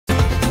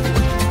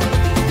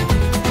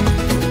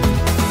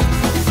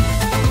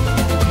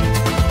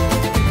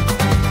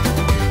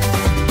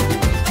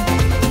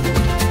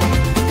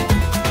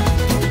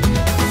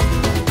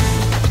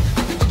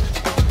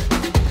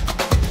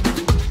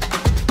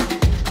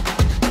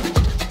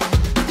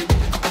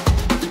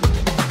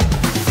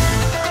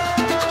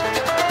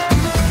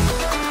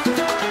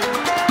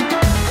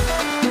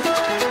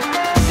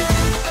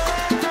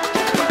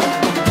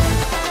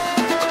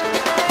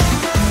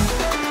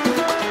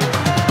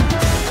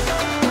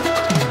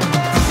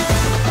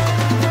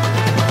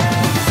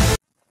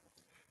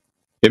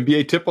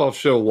NBA Tip-Off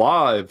Show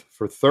live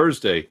for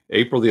Thursday,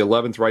 April the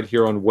 11th, right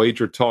here on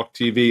WagerTalk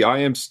TV. I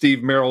am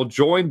Steve Merril,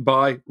 joined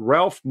by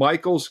Ralph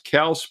Michaels,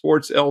 Cal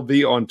Sports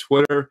LV on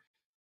Twitter.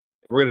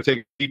 We're going to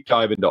take a deep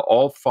dive into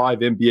all 5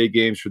 NBA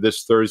games for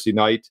this Thursday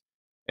night.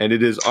 And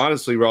it is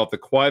honestly, Ralph, the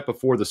quiet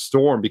before the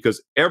storm because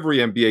every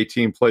NBA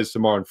team plays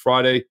tomorrow and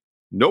Friday.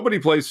 Nobody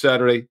plays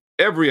Saturday.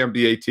 Every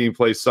NBA team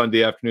plays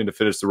Sunday afternoon to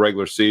finish the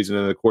regular season.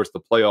 And, of course, the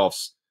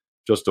playoffs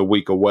just a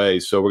week away.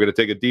 So we're going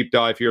to take a deep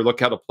dive here, look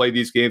how to play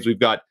these games. We've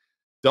got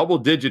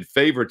double-digit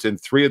favorites in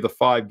 3 of the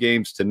 5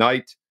 games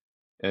tonight,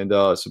 and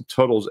some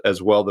totals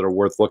as well that are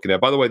worth looking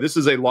at. By the way, this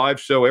is a live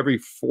show. Every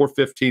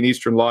 4:15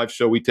 Eastern live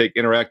show, we take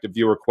interactive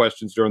viewer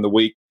questions during the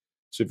week.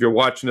 So if you're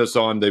watching us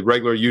on the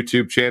regular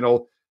YouTube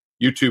channel,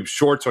 YouTube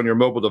Shorts on your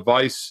mobile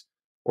device,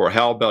 or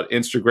how about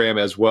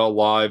Instagram as well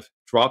live,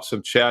 drop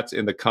some chats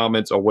in the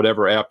comments on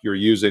whatever app you're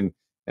using,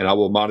 and I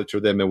will monitor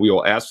them, and we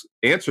will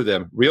answer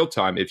them real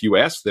time if you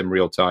ask them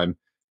real time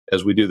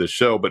as we do the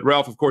show. But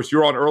Ralph, of course,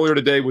 you're on earlier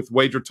today with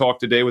Wager Talk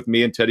today with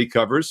me and Teddy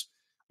Covers.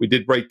 We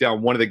did break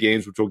down one of the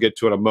games, which we'll get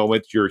to in a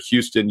moment, your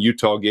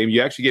Houston-Utah game.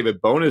 You actually gave a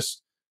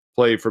bonus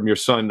play from your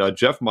son,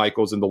 Jeff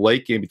Michaels, in the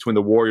late game between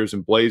the Warriors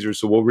and Blazers,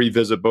 so we'll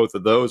revisit both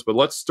of those. But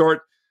let's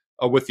start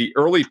with the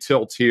early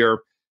tilt here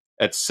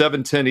at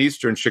 7:10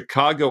 Eastern,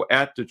 Chicago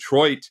at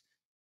Detroit.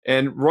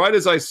 And right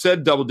as I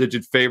said,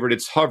 double-digit favorite,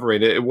 it's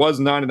hovering. It was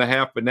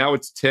 9.5, but now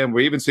it's 10.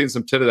 We're even seeing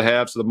some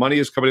 10.5, so the money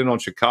is coming in on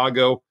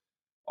Chicago.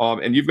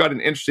 And you've got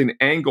an interesting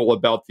angle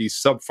about these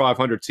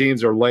sub-500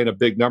 teams that are laying a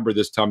big number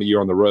this time of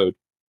year on the road.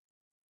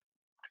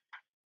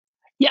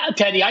 Yeah,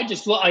 Teddy,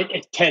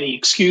 Teddy,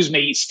 excuse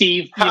me,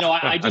 Steve.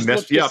 I just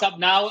looked this up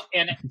now,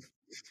 and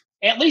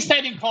at least I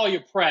didn't call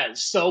you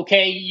Prez. So,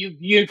 okay,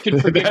 you can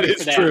forgive me for that.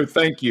 That is true.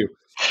 Thank you.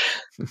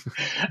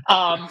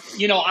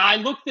 I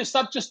looked this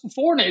up just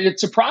before, and it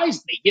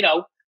surprised me.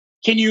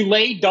 Can you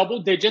lay double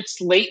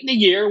digits late in the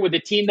year with a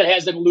team that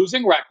has a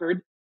losing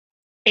record,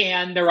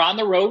 and they're on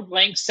the road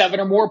laying 7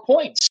 or more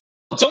points?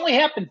 It's only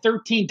happened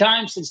 13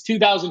 times since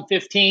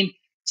 2015.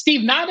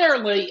 Steve, not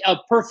only a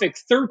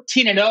perfect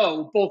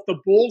 13-0, both the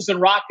Bulls and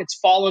Rockets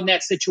fall in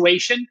that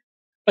situation,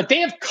 but they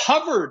have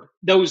covered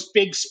those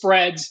big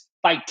spreads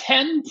by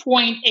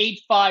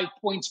 10.85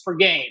 points per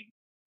game.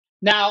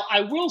 Now,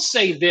 I will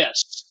say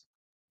this.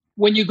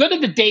 When you go to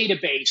the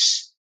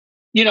database,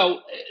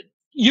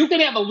 you can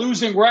have a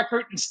losing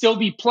record and still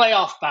be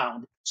playoff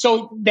bound.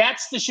 So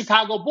that's the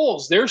Chicago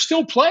Bulls. They're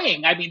still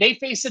playing. I mean, they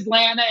face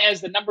Atlanta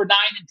as the number 9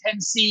 and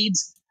 10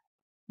 seeds.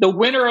 The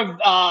winner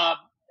of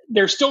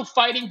they're still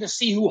fighting to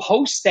see who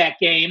hosts that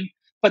game,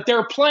 but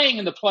they're playing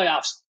in the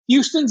playoffs.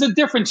 Houston's a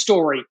different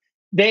story.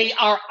 They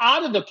are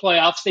out of the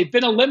playoffs. They've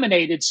been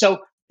eliminated. So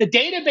the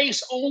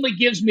database only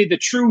gives me the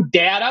true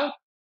data.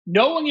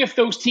 Knowing if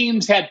those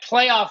teams had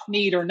playoff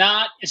need or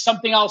not is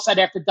something else I'd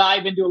have to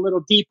dive into a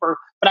little deeper,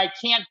 but I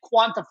can't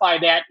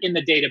quantify that in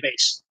the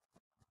database.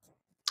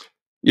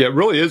 Yeah, it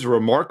really is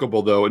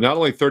remarkable, though. Not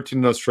only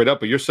 13-0 straight up,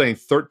 but you're saying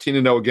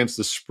 13-0 against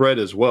the spread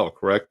as well,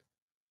 correct?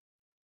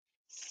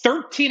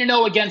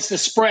 13-0 against the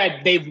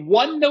spread. They've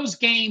won those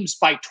games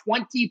by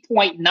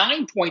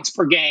 20.9 points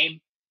per game.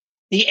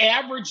 The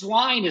average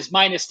line is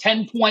minus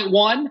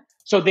 10.1.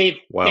 So they've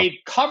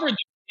covered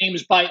the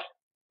games by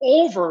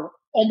over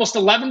almost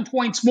 11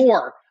 points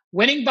more,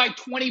 winning by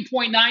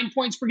 20.9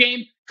 points per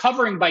game,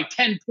 covering by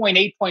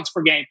 10.8 points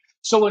per game.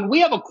 So when we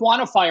have a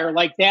quantifier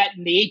like that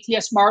and the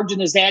ATS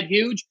margin is that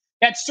huge,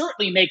 that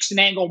certainly makes an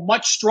angle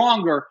much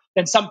stronger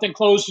than something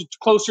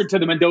closer to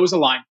the Mendoza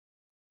line.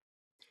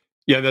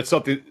 Yeah, that's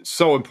something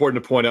so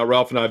important to point out.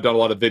 Ralph and I have done a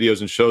lot of videos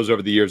and shows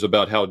over the years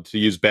about how to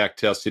use back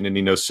testing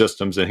and,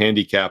 systems and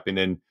handicapping.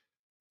 And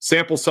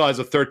sample size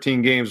of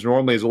 13 games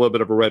normally is a little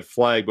bit of a red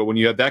flag. But when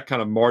you have that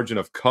kind of margin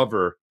of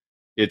cover,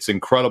 it's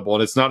incredible.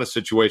 And it's not a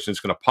situation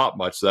that's going to pop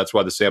much. So that's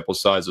why the sample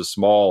size is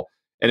small.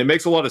 And it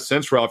makes a lot of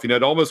sense, Ralph.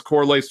 It almost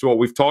correlates to what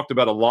we've talked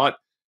about a lot.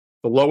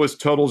 The lowest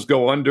totals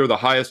go under, the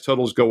highest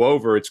totals go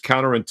over. It's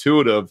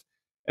counterintuitive.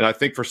 And I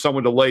think for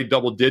someone to lay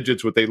double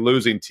digits with a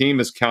losing team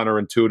is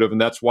counterintuitive,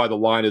 and that's why the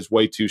line is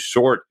way too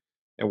short.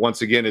 And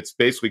once again, it's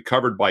basically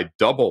covered by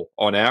double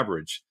on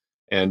average.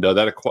 And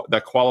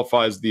that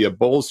qualifies the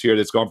Bulls here.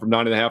 That's gone from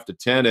 9.5 to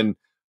 10. And,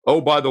 oh,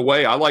 by the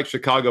way, I like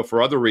Chicago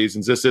for other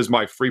reasons. This is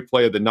my free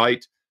play of the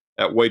night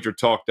at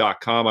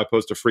WagerTalk.com. I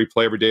post a free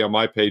play every day on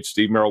my page,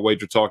 Steve Merril,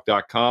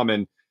 WagerTalk.com.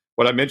 And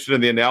what I mentioned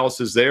in the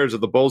analysis there is that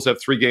the Bulls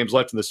have 3 games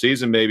left in the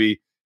season,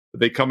 maybe.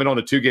 They come in on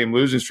a 2-game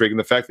losing streak, and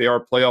the fact they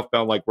are playoff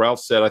bound, like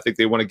Ralph said, I think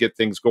they want to get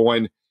things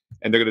going,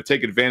 and they're going to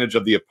take advantage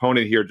of the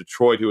opponent here,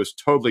 Detroit, who has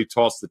totally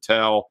tossed the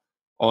towel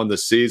on the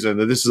season.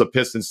 And this is a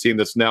Pistons team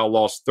that's now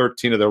lost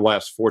 13 of their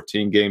last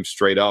 14 games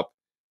straight up.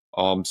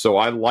 So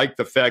I like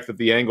the fact that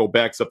the angle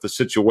backs up the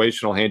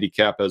situational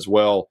handicap as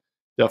well.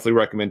 Definitely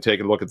recommend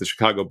taking a look at the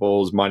Chicago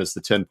Bulls minus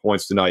the 10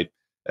 points tonight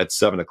at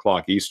 7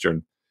 o'clock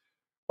Eastern.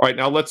 All right,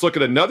 now let's look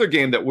at another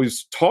game that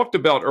was talked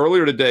about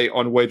earlier today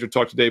on Wager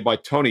Talk today by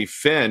Tony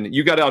Finn.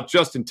 You got out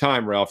just in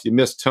time, Ralph. You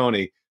missed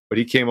Tony, but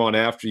he came on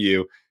after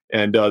you.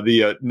 And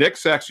the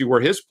Knicks actually,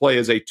 where his play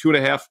is a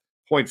 2.5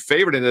 point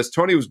favorite in this.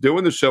 Tony was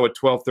doing the show at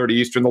 12:30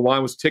 Eastern. The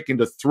line was ticking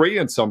to 3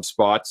 in some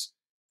spots.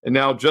 And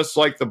now, just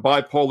like the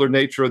bipolar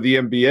nature of the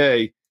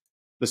NBA,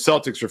 the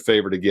Celtics are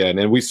favored again.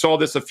 And we saw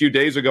this a few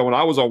days ago when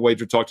I was on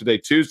Wager Talk Today,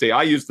 Tuesday.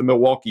 I used the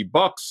Milwaukee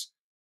Bucks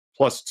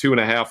plus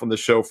 2.5 on the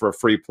show for a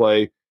free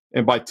play.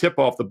 And by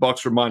tip-off, the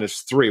Bucks were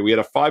 -3. We had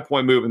a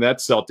 5-point move in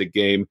that Celtic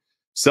game.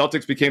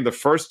 Celtics became the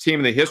first team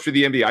in the history of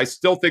the NBA. I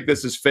still think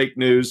this is fake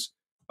news.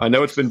 I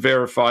know it's been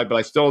verified, but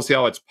I still don't see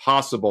how it's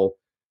possible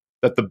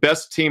that the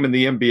best team in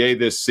the NBA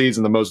this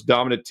season, the most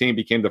dominant team,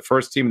 became the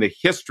first team in the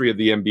history of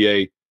the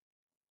NBA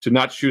to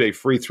not shoot a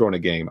free throw in a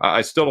game.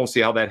 I still don't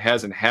see how that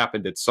hasn't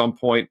happened at some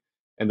point.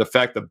 And the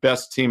fact the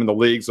best team in the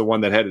league is the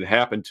one that had it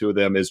happen to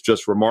them is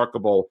just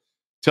remarkable.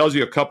 Tells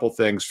you a couple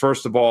things.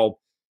 First of all,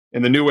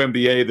 in the new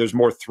NBA, there's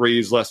more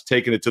threes, less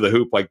taking it to the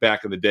hoop like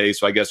back in the day.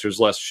 So I guess there's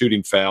less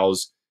shooting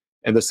fouls.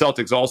 And the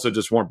Celtics also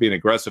just weren't being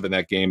aggressive in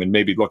that game and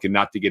maybe looking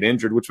not to get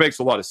injured, which makes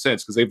a lot of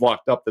sense because they've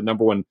locked up the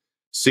number 1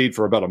 seed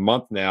for about a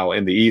month now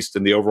in the East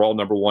and the overall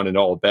number 1 in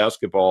all of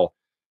basketball.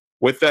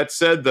 With that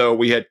said, though,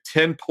 we had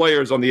 10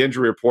 players on the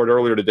injury report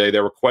earlier today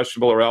that were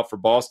questionable or out for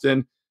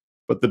Boston,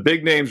 but the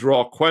big names were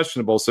all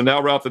questionable. So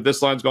now, Ralph, that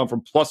this line's gone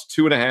from plus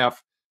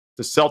 2.5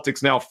 to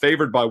Celtics now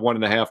favored by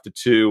 1.5 to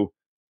 2,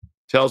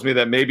 tells me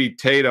that maybe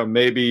Tatum,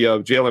 maybe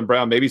Jaylen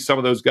Brown, maybe some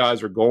of those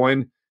guys are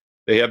going.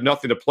 They have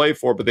nothing to play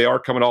for, but they are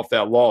coming off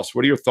that loss.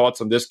 What are your thoughts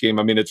on this game?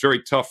 I mean, it's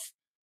very tough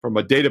from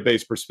a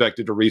database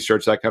perspective to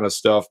research that kind of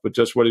stuff, but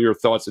just what are your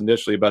thoughts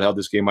initially about how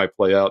this game might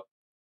play out?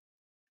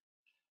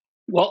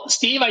 Well,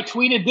 Steve, I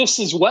tweeted this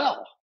as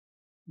well.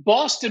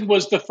 Boston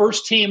was the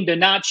first team to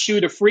not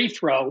shoot a free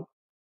throw,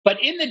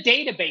 but in the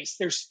database,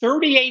 there's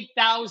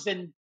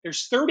 38,000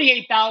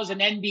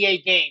 NBA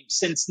games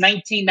since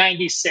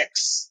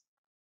 1996.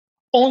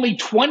 Only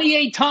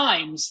 28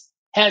 times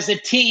has a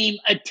team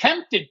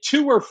attempted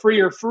 2 or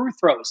freer free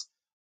throws.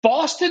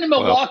 Boston and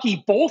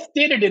Milwaukee both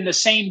did it in the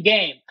same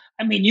game.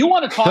 I mean, you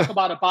want to talk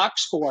about a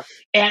box score,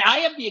 and I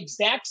have the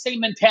exact same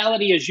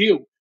mentality as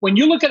you. When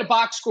you look at a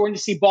box score and you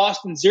see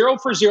Boston 0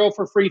 for 0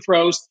 for free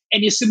throws,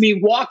 and you see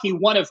Milwaukee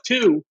 1 of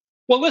 2,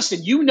 well,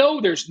 listen, you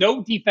know there's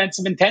no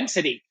defensive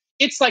intensity.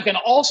 It's like an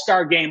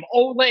all-star game.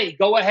 Olay,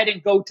 go ahead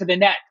and go to the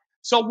net.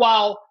 So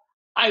while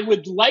I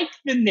would like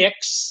the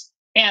Knicks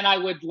and I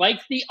would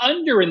like the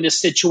under in this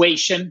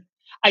situation,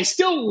 I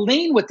still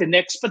lean with the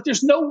Knicks, but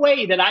there's no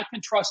way that I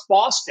can trust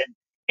Boston.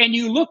 And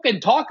you look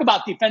and talk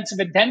about defensive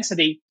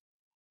intensity,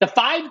 the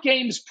 5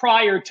 games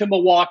prior to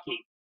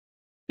Milwaukee,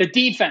 the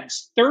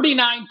defense,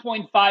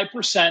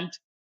 39.5%,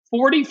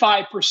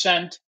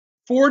 45%,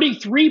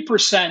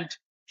 43%,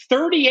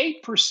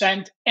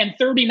 38%, and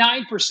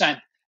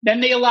 39%.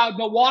 Then they allowed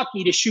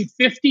Milwaukee to shoot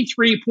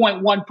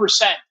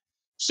 53.1%.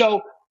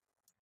 So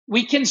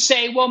we can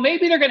say, well,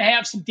 maybe they're going to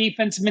have some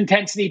defensive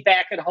intensity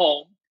back at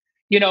home.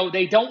 You know,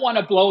 they don't want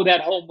to blow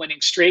that home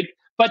winning streak.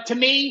 But to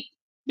me,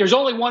 there's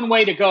only one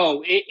way to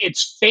go.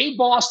 It's fade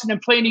Boston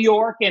and play New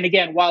York. And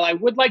again, while I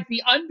would like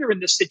the under in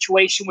this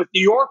situation with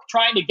New York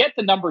trying to get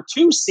the number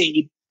 2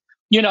 seed,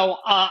 you know,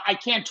 I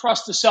can't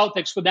trust the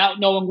Celtics without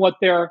knowing what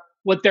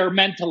their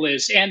mental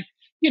is. And,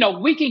 you know,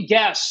 we can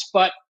guess,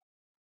 but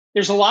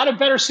there's a lot of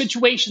better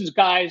situations,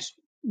 guys,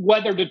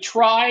 whether to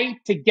try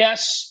to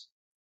guess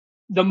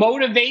the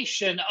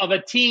motivation of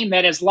a team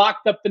that has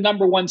locked up the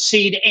number 1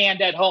 seed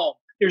and at home.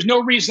 There's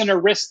no reason to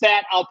risk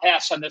that. I'll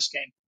pass on this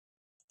game.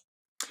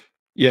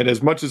 Yeah, and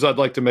as much as I'd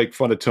like to make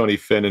fun of Tony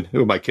Finn, and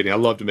who am I kidding? I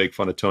love to make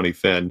fun of Tony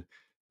Finn.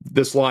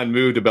 This line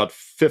moved about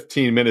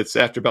 10 minutes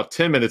after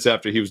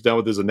he was done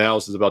with his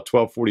analysis, about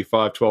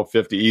 12:45,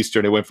 12:50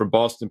 Eastern. It went from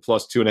Boston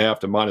plus 2.5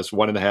 to minus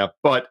 1.5.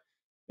 But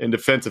in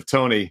defense of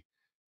Tony,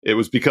 it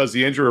was because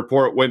the injury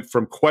report went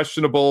from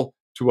questionable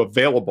to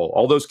available.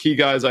 All those key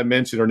guys I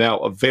mentioned are now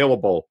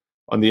available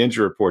on the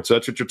injury report. So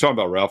that's what you're talking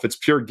about, Ralph. It's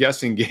pure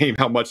guessing game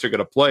how much they're going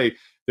to play.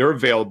 They're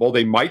available.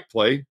 They might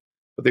play,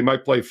 but they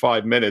might play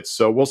 5 minutes.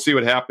 So we'll see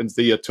what happens.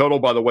 The total,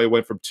 by the way,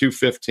 went from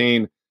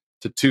 215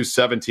 to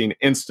 217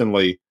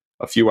 instantly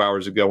a few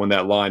hours ago when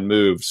that line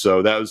moved.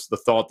 So that was the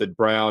thought that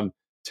Brown,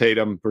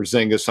 Tatum,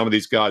 Porzingis, some of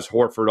these guys,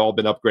 Horford, all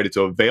been upgraded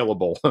to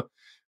available,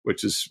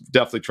 which is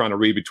definitely trying to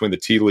read between the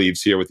tea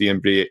leaves here with the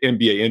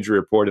NBA injury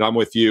report. And I'm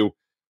with you.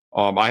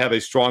 I have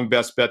a strong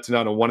best bet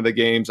tonight on one of the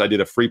games. I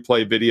did a free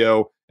play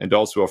video and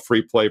also a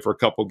free play for a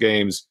couple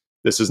games.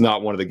 This is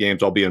not one of the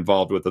games I'll be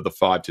involved with of the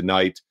 5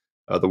 tonight.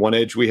 The one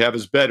edge we have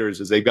as bettors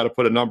is they've got to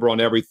put a number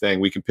on everything.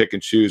 We can pick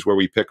and choose where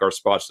we pick our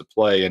spots to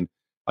play, and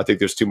I think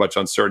there's too much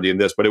uncertainty in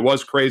this. But it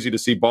was crazy to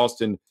see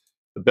Boston,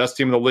 the best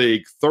team in the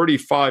league,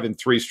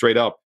 35-3 straight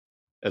up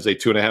as a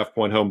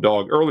 2.5-point home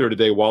dog earlier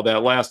today while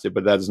that lasted,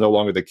 but that is no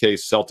longer the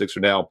case. Celtics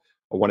are now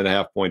a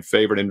 1.5-point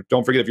favorite. And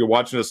don't forget, if you're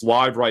watching us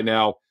live right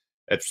now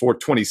at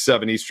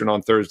 4:27 Eastern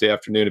on Thursday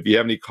afternoon, if you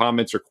have any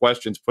comments or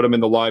questions, put them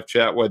in the live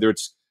chat, whether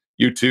it's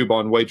YouTube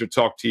on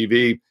WagerTalk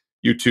TV,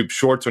 YouTube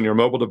Shorts on your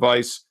mobile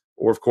device,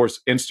 or, of course,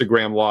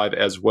 Instagram Live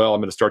as well.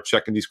 I'm going to start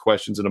checking these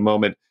questions in a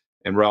moment,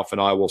 and Ralph and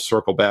I will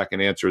circle back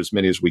and answer as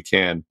many as we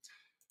can.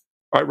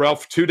 All right,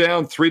 Ralph, 2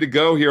 down, 3 to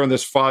go here on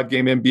this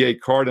 5-game NBA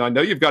card. And I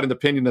know you've got an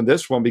opinion on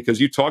this one because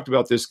you talked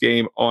about this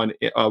game on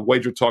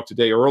Wager Talk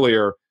today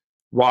earlier,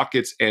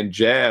 Rockets and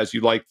Jazz.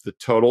 You liked the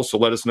total, so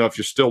let us know if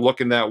you're still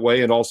looking that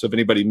way. And also if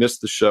anybody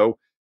missed the show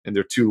and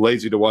they're too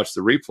lazy to watch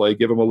the replay,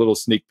 give them a little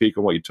sneak peek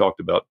on what you talked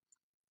about.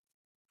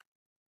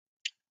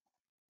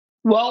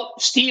 Well,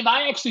 Steve,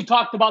 I actually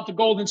talked about the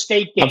Golden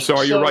State game. I'm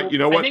sorry, you're right. You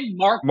know what? I think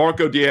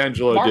Marco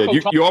D'Angelo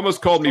did. You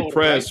almost called me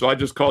Prez, right? So I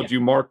just called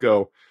you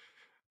Marco.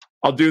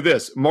 I'll do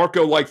this.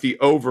 Marco liked the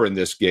over in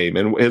this game,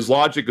 and his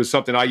logic is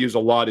something I use a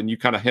lot, and you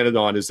kind of hinted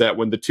on, is that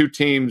when the two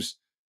teams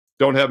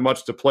don't have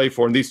much to play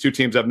for, and these two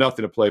teams have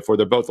nothing to play for,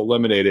 they're both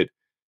eliminated,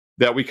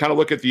 that we kind of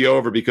look at the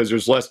over because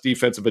there's less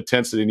defensive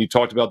intensity, and you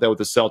talked about that with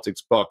the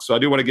Celtics Bucks. So I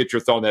do want to get your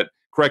thought on that.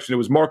 Correction, it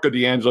was Marco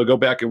D'Angelo. Go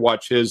back and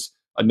watch his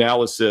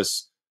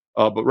analysis.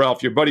 But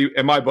Ralph, your buddy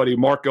and my buddy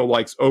Marco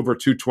likes over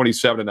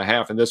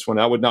 227.5 in this one.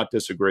 I would not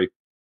disagree.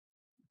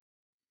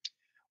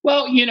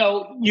 Well,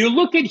 you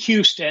look at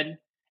Houston,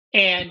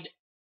 and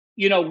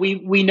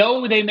we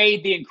know they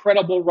made the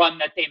incredible run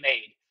that they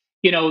made.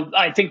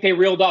 I think they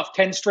reeled off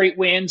 10 straight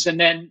wins, and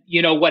then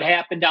what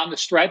happened down the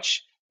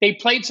stretch. They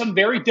played some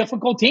very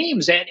difficult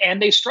teams,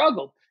 and they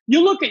struggled.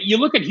 You look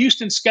at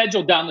Houston's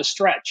schedule down the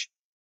stretch.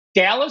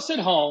 Dallas at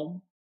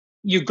home.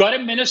 You go to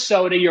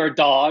Minnesota, you're a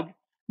dog.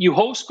 You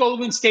host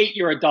Golden State,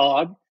 you're a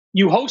dog.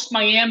 You host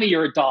Miami,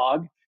 you're a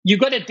dog. You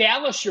go to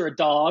Dallas, you're a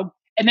dog.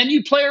 And then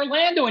you play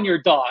Orlando, and you're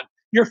a dog.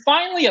 You're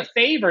finally a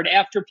favorite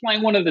after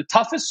playing one of the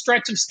toughest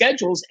stretch of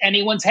schedules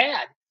anyone's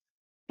had.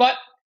 But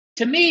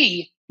to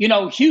me,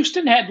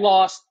 Houston had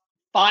lost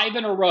 5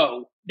 in a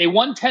row. They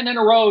won 10 in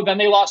a row, then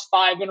they lost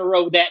 5 in a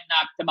row. That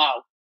knocked them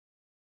out.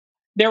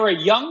 They're a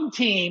young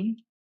team.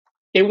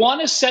 They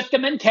want to set the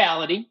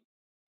mentality.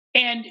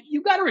 And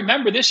you got to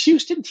remember, this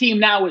Houston team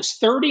now is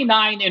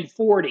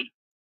 39-40.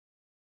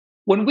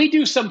 When we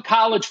do some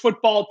college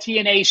football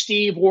TNA,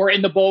 Steve, or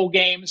in the bowl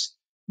games,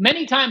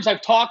 many times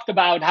I've talked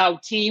about how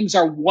teams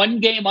are 1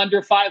 game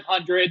under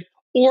 500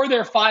 or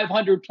they're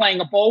 500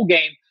 playing a bowl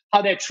game,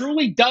 how that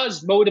truly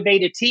does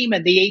motivate a team,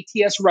 and the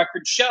ATS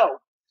records show.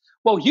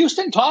 Well,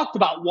 Houston talked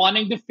about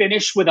wanting to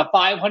finish with a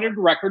 500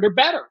 record or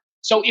better.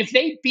 So if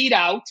they beat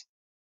out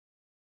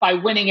by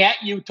winning at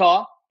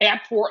Utah,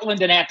 at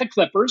Portland, and at the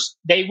Clippers,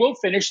 they will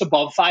finish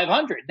above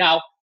 500.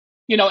 Now,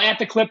 at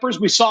the Clippers,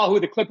 we saw who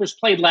the Clippers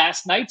played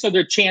last night, so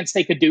there's a chance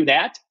they could do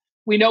that.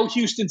 We know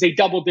Houston's a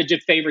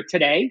double-digit favorite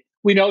today.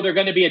 We know they're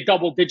going to be a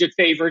double-digit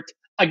favorite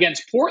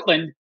against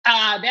Portland.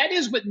 That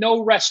is with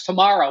no rest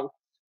tomorrow.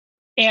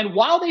 And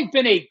while they've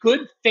been a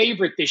good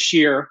favorite this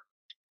year,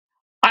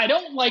 I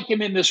don't like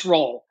them in this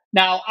role.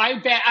 Now,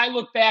 I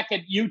look back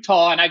at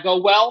Utah and I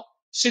go, well,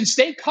 since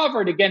they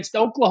covered against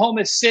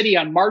Oklahoma City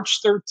on March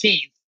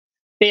 13th,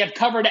 they have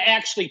covered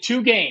actually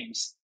 2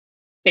 games.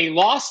 They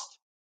lost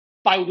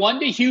by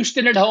 1 to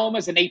Houston at home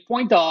as an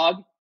 8-point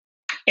dog,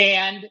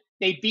 and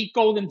they beat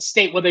Golden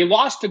State. Well, they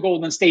lost to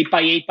Golden State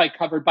by 8,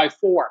 covered by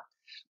 4.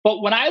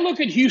 But when I look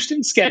at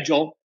Houston's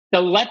schedule, the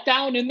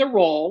letdown in the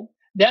role,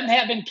 them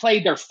having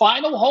played their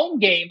final home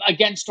game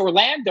against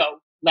Orlando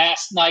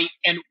last night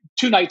and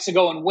 2 nights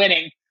ago and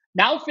winning,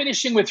 now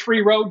finishing with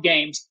 3 road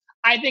games,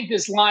 I think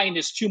this line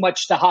is too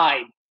much to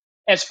hide.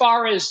 As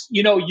far as,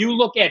 you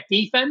look at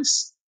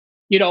defense,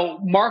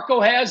 Marco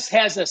has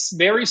a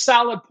very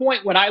solid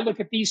point. When I look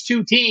at these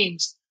two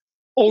teams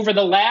over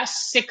the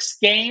last 6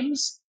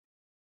 games,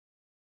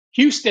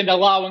 Houston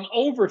allowing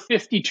over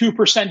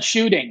 52%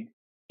 shooting.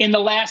 In the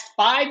last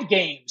 5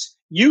 games,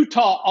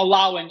 Utah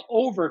allowing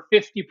over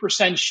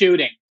 50%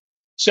 shooting.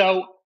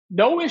 So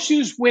no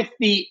issues with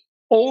the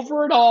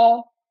over at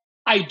all.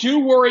 I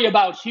do worry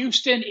about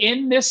Houston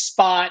in this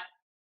spot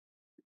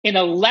in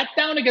a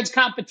letdown against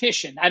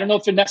competition. I don't know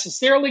if they're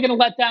necessarily going to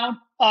let down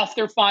off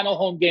their final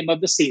home game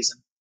of the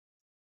season.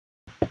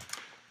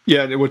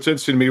 Yeah, and what's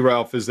interesting to me,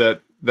 Ralph, is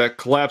that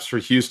collapse for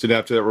Houston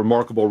after that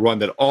remarkable run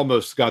that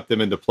almost got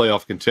them into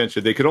playoff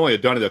contention. They could only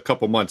have done it a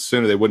couple months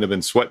sooner. They wouldn't have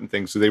been sweating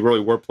things, so they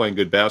really were playing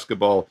good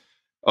basketball.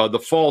 The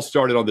fall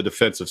started on the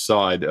defensive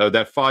side.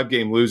 That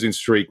 5-game losing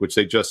streak, which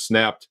they just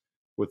snapped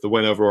with the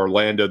win over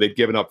Orlando, they'd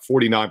given up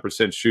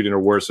 49% shooting or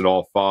worse in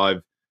all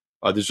 5.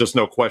 There's just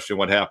no question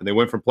what happened. They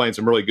went from playing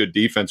some really good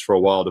defense for a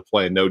while to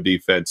playing no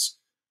defense.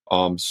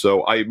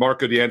 So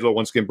Marco D'Angelo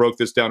once again broke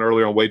this down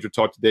earlier on Wager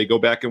Talk today. Go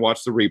back and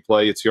watch the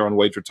replay. It's here on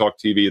Wager Talk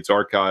TV. It's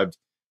archived.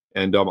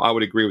 And I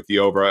would agree with the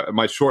over.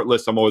 My short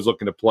list, I'm always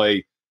looking to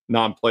play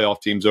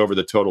non-playoff teams over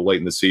the total late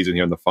in the season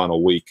here in the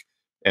final week.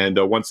 And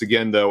once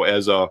again, though,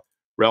 as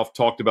Ralph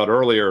talked about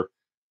earlier,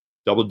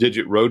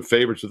 double-digit road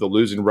favorites with a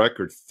losing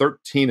record,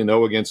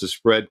 13-0 against the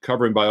spread,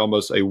 covering by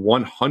almost a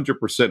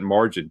 100%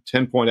 margin.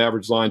 10-point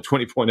average line,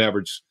 20-point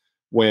average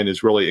win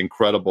is really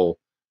incredible.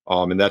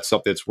 And that's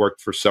something that's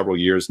worked for several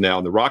years now.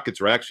 And the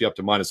Rockets are actually up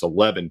to minus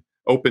 11,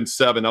 open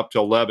 7 up to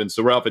 11.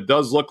 So, Ralph, it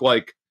does look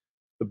like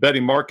the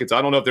betting markets,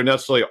 I don't know if they're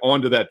necessarily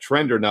onto that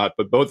trend or not,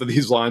 but both of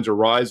these lines are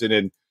rising.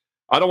 And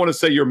I don't want to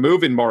say you're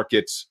moving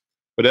markets,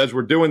 but as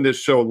we're doing this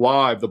show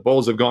live, the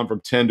Bulls have gone from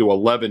 10 to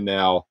 11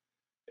 now.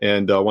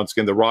 And once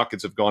again, the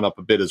Rockets have gone up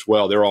a bit as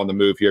well. They're on the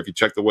move here. If you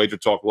check the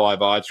WagerTalk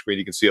live odds screen,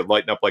 you can see it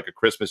lighting up like a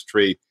Christmas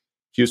tree.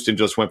 Houston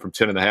just went from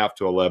 10.5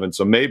 to 11.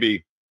 So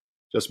maybe,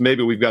 just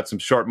maybe, we've got some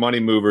sharp money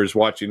movers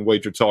watching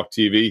WagerTalk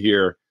TV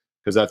here,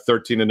 because that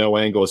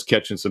 13-0 angle is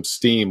catching some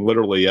steam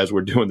literally as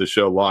we're doing the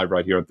show live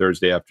right here on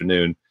Thursday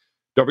afternoon.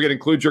 Don't forget to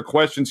include your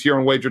questions here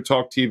on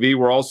WagerTalk TV.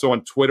 We're also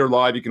on Twitter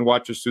Live. You can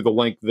watch us through the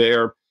link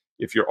there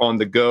if you're on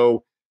the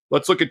go.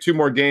 Let's look at two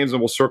more games,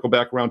 and we'll circle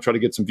back around, try to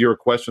get some viewer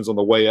questions on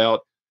the way out.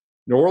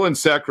 New Orleans,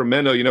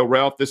 Sacramento,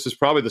 Ralph, this is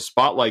probably the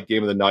spotlight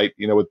game of the night,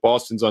 with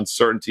Boston's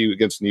uncertainty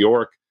against New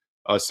York.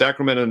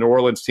 Sacramento and New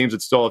Orleans, teams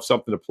that still have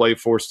something to play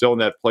for, still in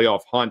that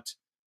playoff hunt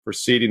for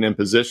seeding and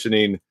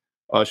positioning.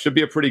 Should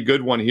be a pretty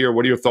good one here.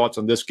 What are your thoughts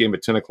on this game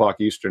at 10 o'clock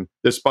Eastern?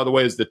 This, by the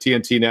way, is the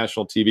TNT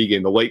national TV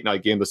game, the late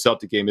night game. The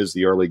Celtic game is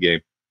the early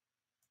game.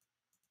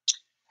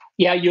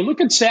 Yeah, you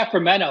look at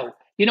Sacramento,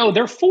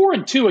 they're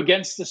 4-2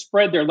 against the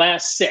spread their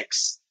last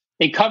 6.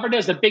 They covered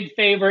as a big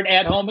favorite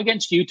at home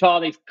against Utah.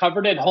 They've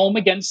covered at home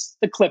against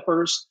the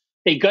Clippers.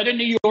 They go to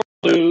New York,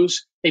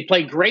 lose. They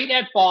play great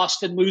at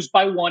Boston, lose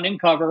by 1 and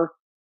cover.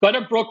 Go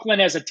to Brooklyn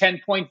as a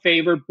 10-point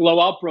favorite, blow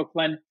out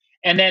Brooklyn,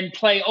 and then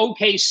play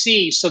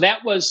OKC. So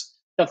that was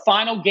the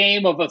final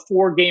game of a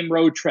 4-game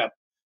road trip.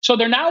 So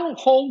they're now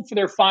home for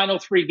their final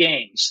 3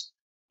 games.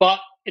 But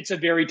it's a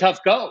very tough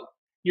go.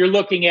 You're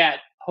looking at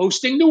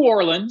hosting New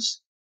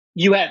Orleans.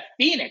 You have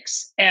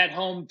Phoenix at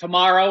home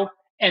tomorrow.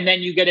 And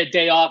then you get a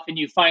day off and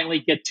you finally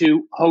get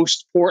to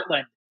host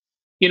Portland.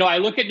 I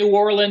look at New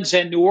Orleans,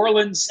 and New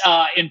Orleans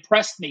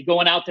impressed me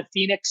going out to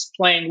Phoenix,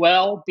 playing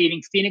well,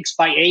 beating Phoenix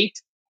by 8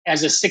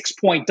 as a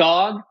 6-point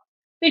dog.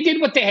 They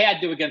did what they had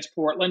to against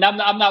Portland.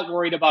 I'm not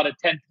worried about a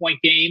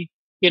 10-point game,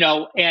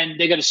 and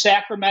they go to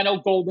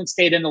Sacramento, Golden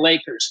State, and the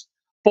Lakers.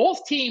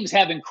 Both teams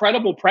have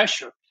incredible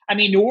pressure. I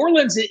mean, New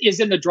Orleans is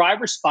in the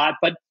driver's spot,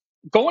 but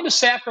going to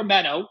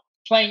Sacramento,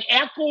 playing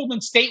at Golden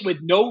State with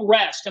no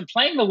rest, and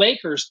playing the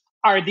Lakers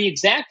are the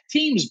exact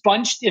teams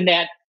bunched in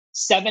that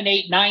 7,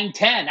 8, 9,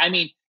 10. I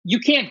mean, you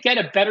can't get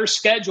a better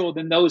schedule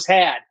than those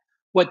had.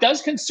 What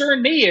does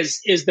concern me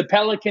is the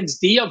Pelicans'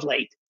 D of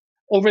late.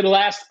 Over the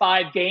last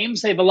 5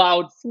 games, they've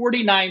allowed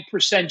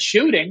 49%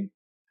 shooting.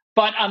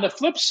 But on the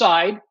flip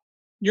side,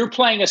 you're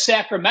playing a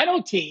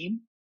Sacramento team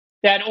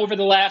that over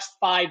the last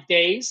 5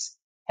 days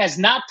has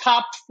not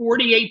topped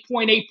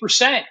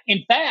 48.8%.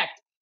 In fact,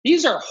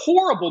 these are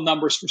horrible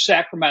numbers for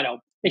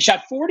Sacramento. They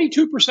shot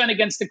 42%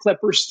 against the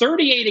Clippers,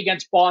 38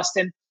 against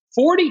Boston,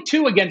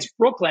 42 against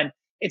Brooklyn.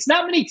 It's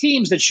not many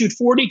teams that shoot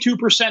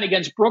 42%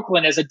 against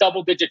Brooklyn as a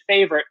double-digit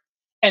favorite,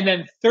 and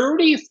then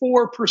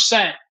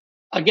 34%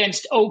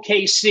 against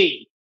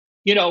OKC.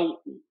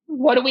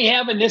 What do we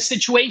have in this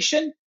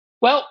situation?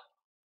 Well,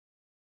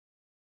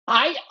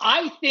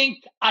 I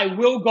think I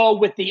will go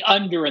with the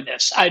under in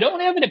this. I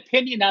don't have an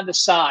opinion on the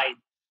side,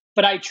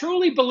 but I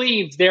truly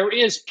believe there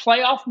is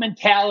playoff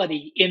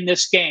mentality in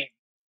this game.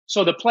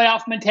 So the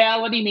playoff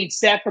mentality means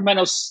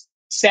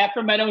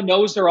Sacramento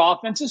knows their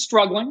offense is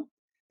struggling.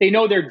 They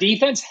know their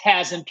defense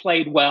hasn't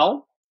played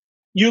well.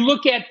 You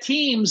look at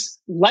teams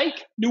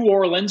like New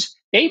Orleans,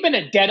 they've been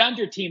a dead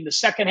under team the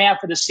second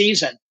half of the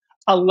season,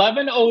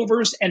 11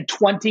 overs and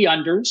 20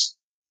 unders.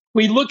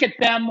 We look at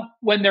them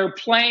when they're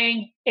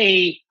playing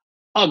a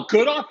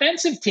good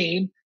offensive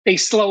team, they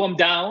slow them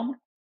down,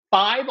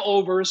 5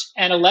 overs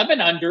and 11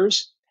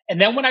 unders. And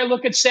then when I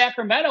look at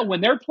Sacramento,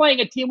 when they're playing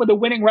a team with a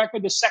winning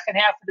record the second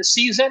half of the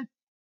season,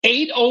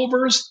 8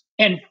 overs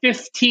and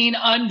 15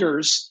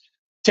 unders.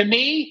 To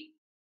me,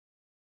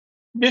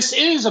 this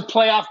is a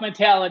playoff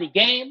mentality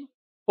game.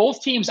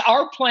 Both teams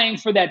are playing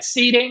for that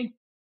seeding.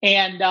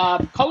 And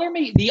color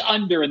me the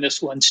under in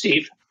this one,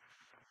 Steve.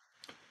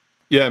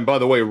 Yeah, and by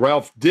the way,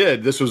 Ralph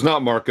did. This was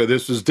not Marco.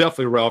 This was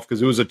definitely Ralph,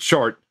 because it was a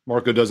chart.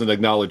 Marco doesn't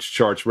acknowledge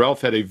charts.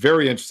 Ralph had a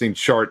very interesting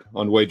chart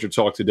on Wager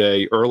Talk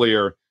today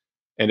earlier,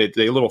 and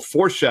a little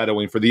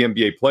foreshadowing for the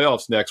NBA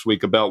playoffs next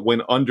week about when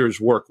unders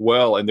work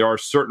well. And there are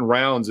certain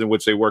rounds in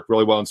which they work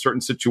really well in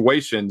certain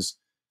situations.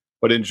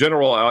 But in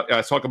general,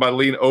 I talk about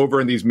lean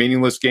over in these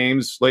meaningless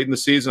games late in the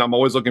season. I'm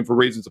always looking for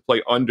reasons to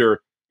play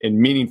under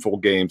in meaningful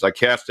games. I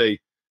cast a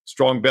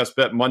strong best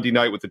bet Monday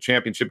night with the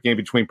championship game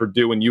between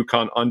Purdue and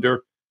UConn under.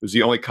 It was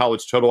the only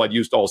college total I'd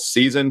used all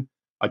season.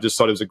 I just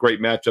thought it was a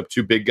great matchup.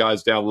 2 big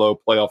guys down low,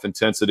 playoff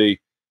intensity.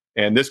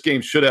 And this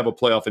game should have a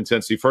playoff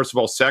intensity. First of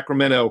all,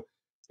 Sacramento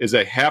is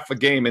a half a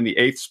game in the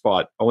 8th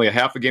spot, only a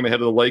half a game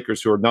ahead of the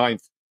Lakers, who are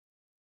 9th.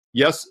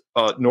 Yes,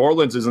 New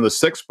Orleans is in the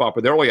 6th spot,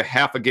 but they're only a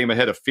half a game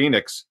ahead of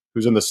Phoenix,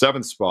 who's in the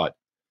 7th spot.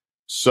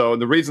 So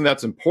the reason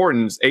that's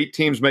important is 8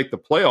 teams make the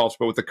playoffs,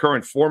 but with the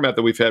current format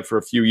that we've had for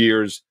a few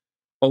years,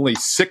 only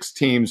 6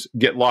 teams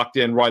get locked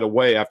in right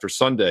away after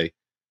Sunday.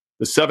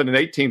 The 7 and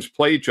 8 teams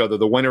play each other.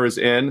 The winner is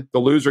in. The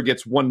loser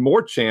gets one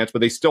more chance, but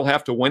they still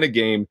have to win a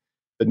game.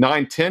 The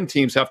 9-10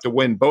 teams have to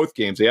win both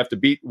games. They have to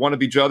beat one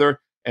of each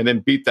other and then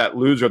beat that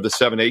loser of the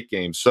 7-8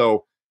 games.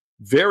 So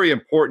very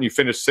important you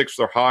finish 6th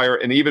or higher,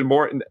 and even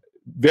more,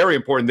 very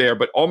important there,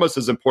 but almost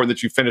as important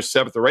that you finish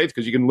 7th or 8th,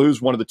 because you can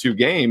lose one of the 2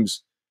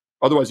 games.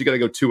 Otherwise, you got to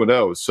go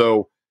 2-0.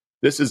 So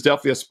this is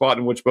definitely a spot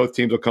in which both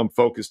teams will come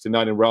focused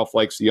tonight, and Ralph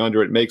likes the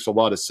under. It makes a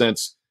lot of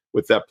sense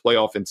with that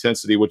playoff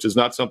intensity, which is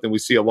not something we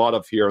see a lot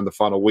of here in the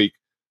final week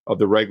of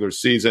the regular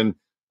season.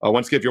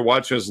 Once again, if you're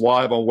watching us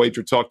live on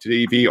WagerTalk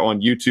TV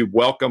on YouTube,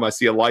 welcome. I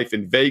see a life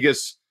in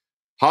Vegas.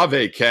 Have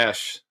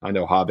Cash. I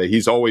know Have.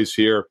 He's always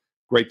here.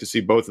 Great to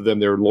see both of them.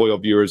 They're loyal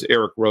viewers.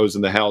 Eric Rose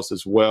in the house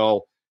as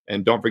well.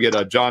 And don't forget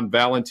John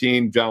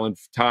Valentine.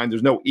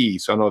 There's no E,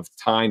 so I don't know if it's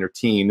Tyne or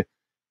Teen.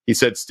 He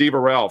said, Steve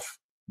or Ralph,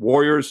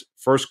 Warriors,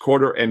 first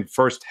quarter and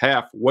first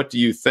half. What do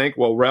you think?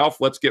 Well, Ralph,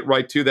 let's get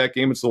right to that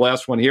game. It's the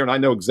last one here, and I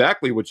know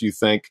exactly what you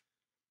think,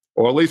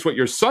 or at least what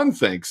your son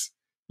thinks.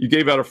 You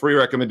gave out a free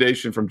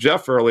recommendation from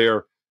Jeff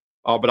earlier,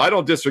 but I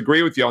don't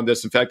disagree with you on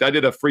this. In fact, I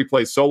did a free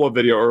play solo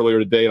video earlier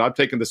today, and I'm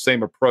taking the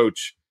same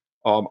approach.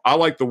 I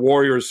like the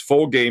Warriors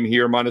full game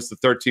here, minus the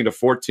 13 to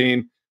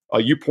 14.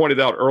 You pointed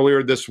out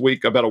earlier this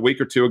week, about a week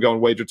or two ago in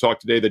Wager Talk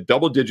today, that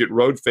double-digit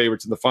road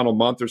favorites in the final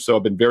month or so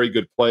have been very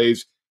good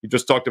plays. You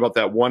just talked about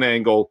that one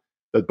angle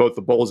that both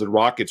the Bulls and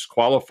Rockets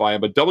qualify,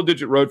 but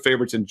double-digit road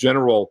favorites in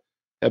general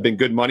have been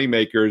good money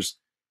makers.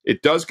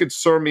 It does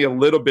concern me a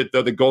little bit,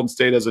 though, that Golden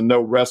State has a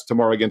no rest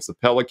tomorrow against the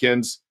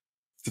Pelicans.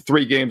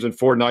 3 games in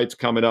 4 nights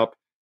coming up.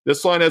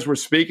 This line, as we're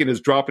speaking, is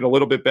dropping a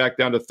little bit back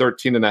down to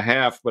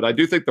 13.5, but I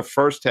do think the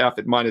first half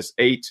at minus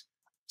 8,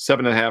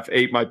 7.5,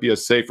 8 might be a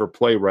safer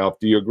play, Ralph.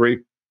 Do you agree?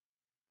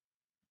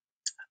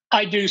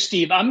 I do,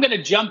 Steve. I'm going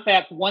to jump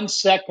back 1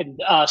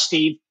 second,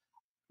 Steve.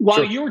 While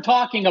Sure. you were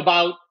talking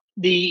about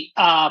the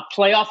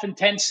playoff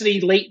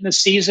intensity late in the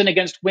season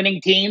against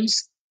winning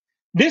teams,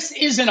 this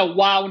isn't a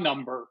wow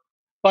number,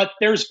 but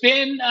there's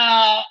been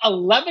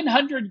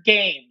 1,100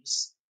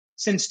 games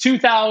since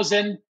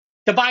 2000.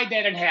 Divide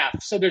that in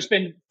half. So there's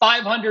been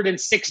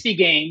 560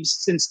 games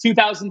since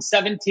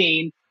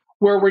 2017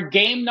 where we're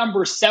game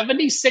number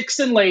 76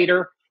 and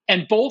later,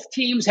 and both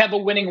teams have a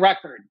winning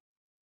record.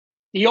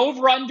 The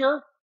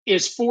over-under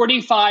is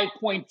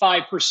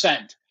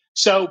 45.5%.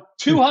 So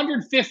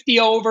 250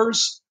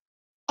 overs,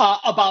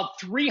 about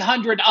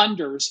 300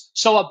 unders.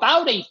 So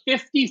about a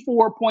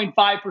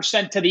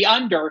 54.5% to the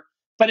under.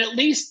 But at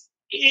least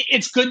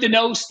it's good to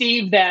know,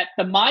 Steve, that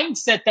the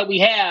mindset that we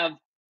have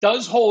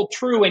does hold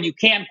true, and you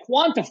can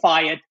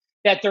quantify it,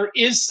 that there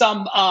is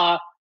some,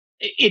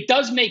 it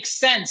does make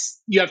sense.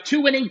 You have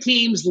 2 winning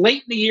teams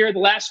late in the year, the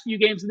last few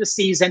games of the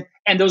season,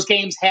 and those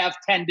games have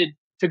tended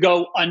to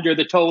go under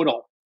the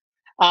total.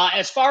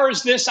 As far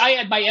as this, I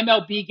had my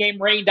MLB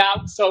game rained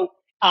out. So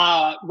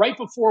right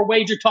before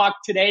Wager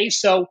Talk today,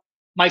 so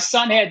my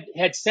son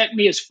had sent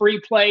me his free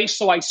play,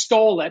 so I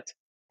stole it.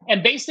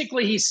 And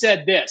basically he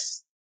said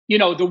this,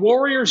 the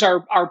Warriors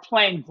are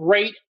playing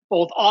great,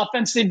 both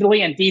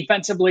offensively and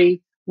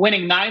defensively,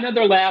 winning 9 of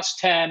their last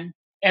 10.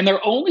 And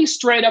their only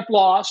straight-up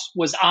loss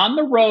was on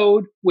the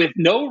road with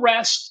no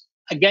rest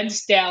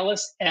against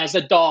Dallas as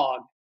a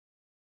dog.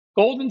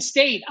 Golden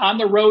State on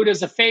the road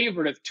as a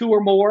favorite of 2 or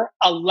more,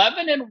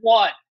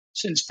 11-1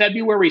 since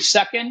February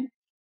 2nd.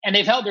 And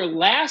they've held their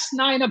last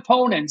 9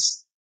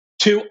 opponents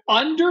to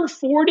under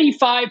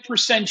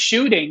 45%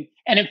 shooting.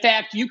 And in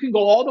fact, you can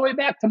go all the way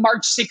back to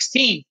March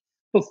 16th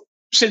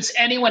since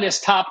anyone has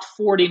topped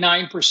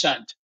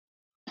 49%.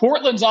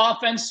 Portland's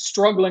offense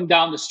struggling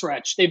down the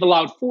stretch. They've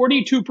allowed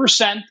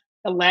 42%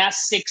 the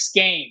last 6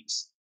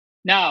 games.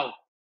 Now,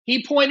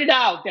 he pointed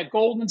out that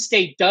Golden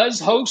State does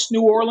host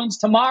New Orleans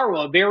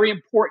tomorrow, a very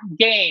important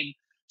game.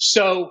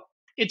 So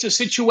it's a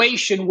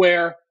situation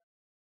where,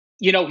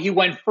 he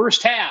went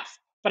first half.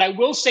 But I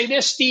will say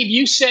this, Steve,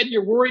 you said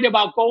you're worried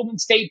about Golden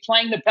State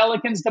playing the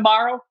Pelicans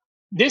tomorrow.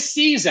 This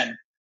season,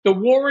 the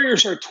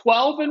Warriors are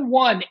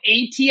 12-1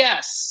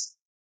 ATS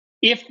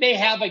if they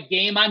have a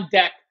game on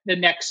deck the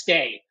next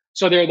day.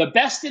 So they're the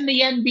best in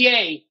the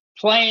NBA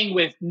playing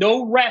with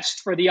no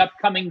rest for the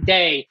upcoming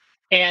day.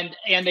 And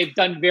they've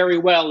done very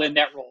well in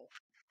that role.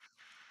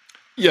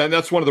 Yeah, and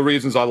that's one of the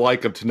reasons I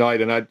like them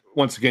tonight. And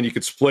once again, you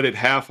could split it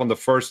half on the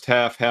first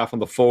half, half on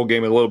the full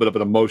game, and a little bit of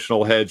an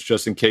emotional hedge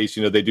just in case,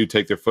 they do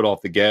take their foot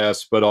off the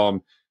gas.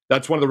 But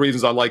that's one of the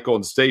reasons I like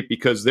Golden State,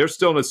 because they're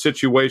still in a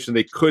situation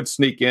they could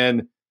sneak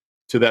in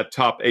to that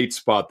top 8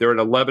 spot. They're at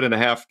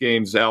 11.5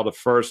 games out of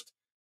first,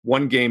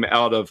 1 game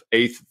out of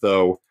 8th,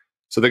 though.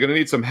 So they're going to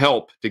need some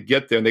help to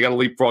get there, and they got to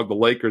leapfrog the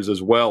Lakers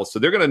as well. So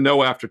they're going to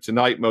know after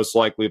tonight, most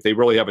likely, if they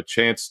really have a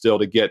chance still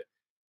to get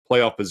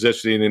playoff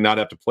positioning and not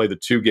have to play the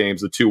 2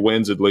 games, the 2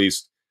 wins at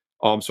least.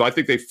 So I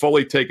think they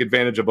fully take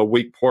advantage of a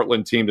weak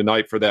Portland team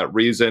tonight for that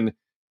reason.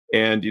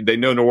 And they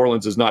know New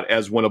Orleans is not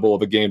as winnable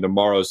of a game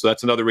tomorrow. So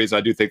that's another reason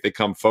I do think they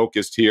come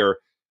focused here.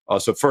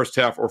 So first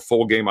half or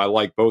full game, I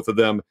like both of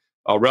them.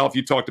 Ralph,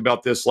 you talked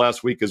about this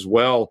last week as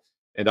well,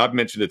 and I've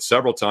mentioned it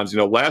several times.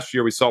 Last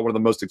year we saw one of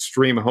the most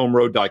extreme home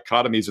road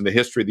dichotomies in the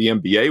history of the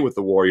NBA with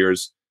the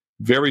Warriors.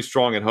 Very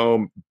strong at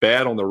home,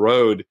 bad on the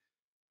road.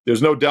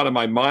 There's no doubt in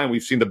my mind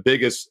we've seen the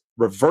biggest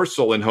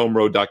reversal in home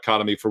road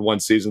dichotomy for one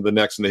season to the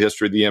next in the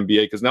history of the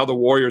NBA, because now the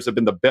Warriors have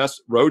been the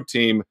best road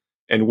team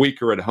and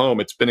weaker at home.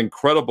 It's been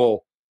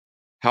incredible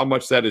how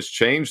much that has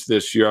changed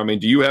this year. I mean,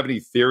 do you have any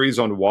theories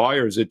on why,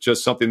 or is it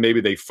just something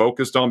maybe they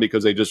focused on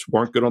because they just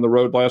weren't good on the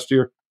road last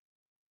year?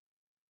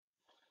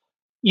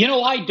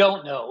 I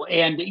don't know.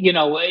 And,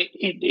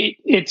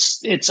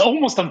 it's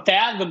almost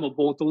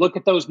unfathomable to look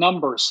at those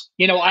numbers.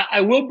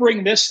 I will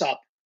bring this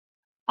up.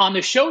 On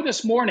the show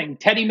this morning,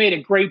 Teddy made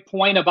a great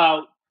point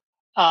about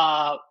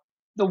uh,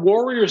 the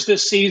Warriors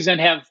this season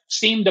have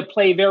seemed to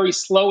play very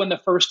slow in the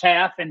first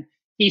half. And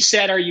he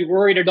said, are you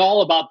worried at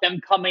all about them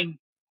coming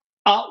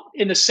out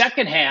in the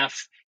second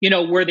half,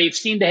 where they've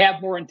seemed to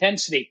have more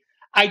intensity?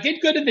 I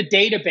did go to the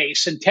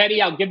database, and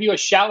Teddy, I'll give you a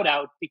shout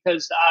out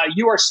because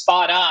you are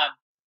spot on.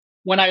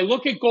 When I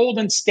look at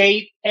Golden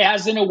State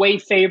as an away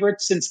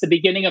favorite since the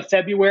beginning of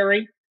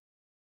February,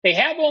 they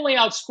have only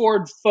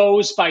outscored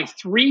foes by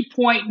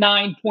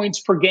 3.9 points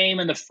per game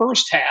in the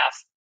first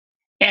half,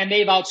 and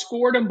they've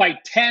outscored them by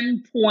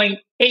 10.8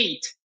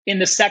 in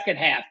the second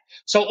half.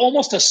 So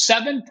almost a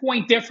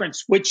 7-point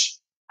difference, which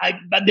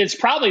is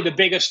probably the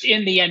biggest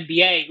in the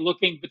NBA,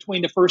 looking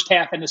between the first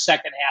half and the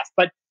second half.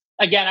 But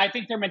again, I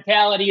think their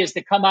mentality is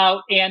to come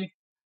out and,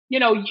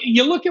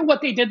 you look at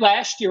what they did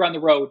last year on the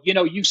road.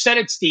 You said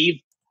it,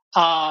 Steve.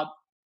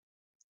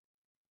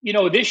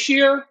 This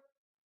year,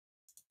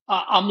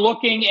 I'm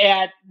looking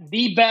at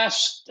the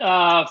best,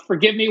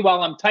 forgive me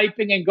while I'm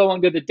typing and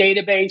going to the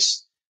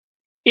database,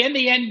 in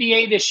the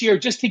NBA this year.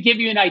 Just to give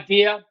you an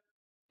idea,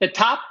 the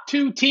top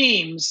two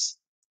teams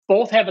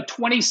both have a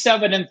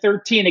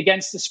 27-13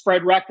 against the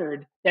spread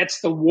record.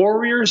 That's the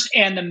Warriors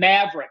and the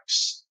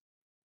Mavericks.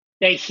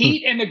 The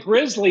Heat and the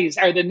Grizzlies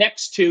are the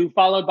next two,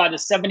 followed by the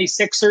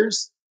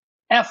 76ers.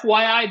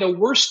 FYI, the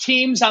worst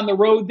teams on the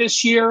road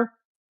this year,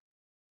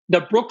 the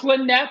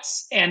Brooklyn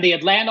Nets and the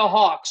Atlanta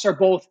Hawks, are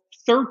both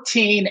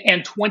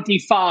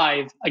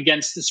 13-25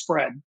 against the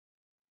spread.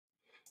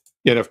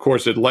 And of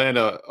course,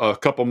 Atlanta, a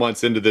couple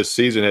months into this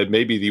season, had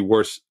maybe the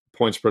worst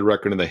point spread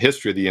record in the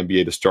history of the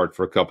NBA to start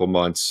for a couple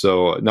months.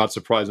 So not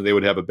surprising they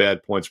would have a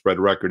bad point spread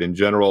record in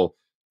general.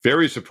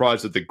 Very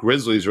surprised that the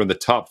Grizzlies are in the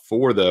top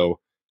four, though.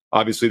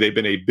 Obviously, they've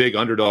been a big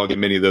underdog in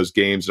many of those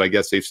games, and I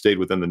guess they've stayed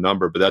within the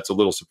number. But that's a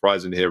little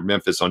surprising to hear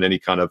Memphis on any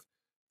kind of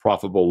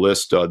profitable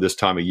list this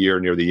time of year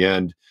near the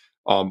end.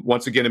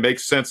 Once again, it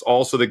makes sense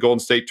also that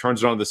Golden State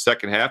turns it on in the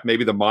second half.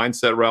 Maybe the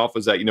mindset, Ralph,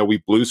 is that,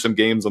 we blew some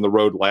games on the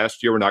road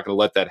last year. We're not going to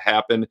let that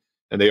happen.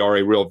 And they are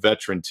a real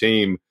veteran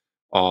team.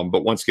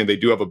 But once again, they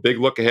do have a big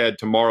look ahead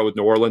tomorrow with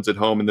New Orleans at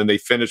home. And then they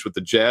finish with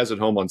the Jazz at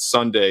home on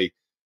Sunday.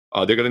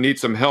 They're going to need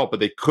some help, but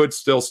they could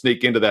still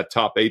sneak into that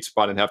top 8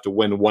 spot and have to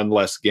win one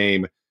less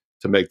game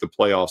to make the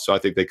playoffs. So I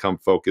think they come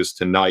focused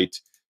tonight.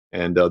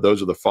 And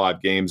those are the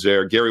 5 games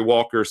there. Gary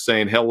Walker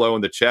saying hello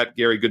in the chat.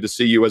 Gary, good to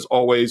see you as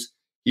always.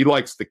 He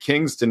likes the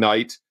Kings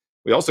tonight.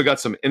 We also got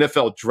some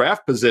NFL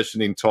draft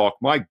positioning talk.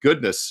 My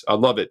goodness, I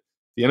love it.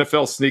 The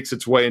NFL sneaks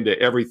its way into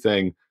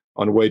everything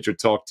on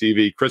WagerTalk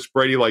TV. Chris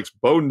Brady likes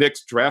Bo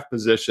Nix draft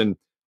position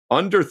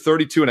under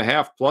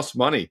 32.5 plus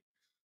money.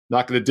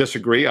 Not going to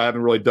disagree. I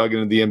haven't really dug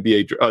into the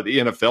the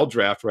NFL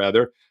draft,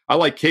 rather. I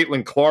like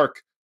Caitlin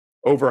Clark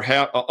under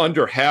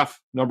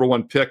half number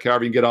 1 pick.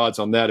 However, you can get odds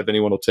on that if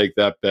anyone will take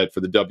that bet for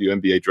the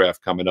WNBA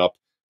draft coming up.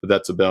 But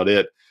that's about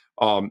it.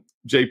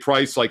 Jay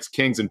Price likes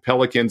Kings and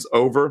Pelicans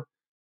over.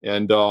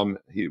 And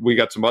we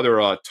got some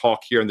other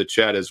talk here in the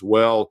chat as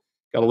well.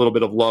 Got a little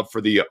bit of love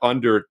for the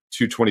under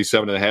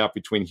 227.5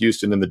 between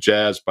Houston and the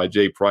Jazz by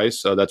Jay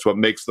Price. That's what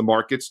makes the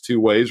markets two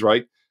ways,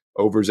 right?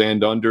 Overs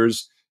and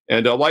unders.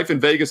 And Life in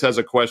Vegas has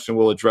a question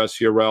we'll address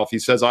here, Ralph. He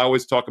says, I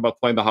always talk about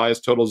playing the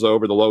highest totals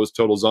over, the lowest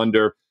totals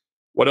under.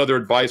 What other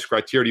advice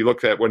criteria do you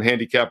look at when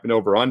handicapping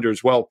over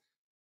unders? Well,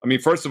 I mean,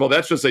 first of all,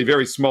 that's just a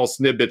very small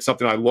snippet,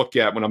 something I look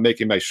at when I'm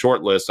making my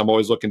short list. I'm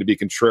always looking to be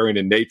contrarian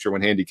in nature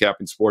when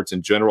handicapping sports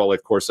in general.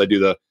 Of course, I do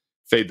the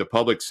Fade the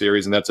Public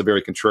series, and that's a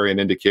very contrarian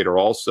indicator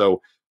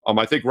also.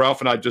 I think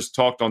Ralph and I just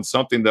touched on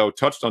something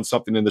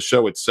in the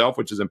show itself,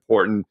 which is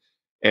important.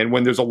 And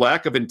when there's a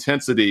lack of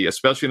intensity,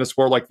 especially in a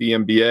sport like the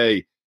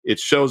NBA, it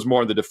shows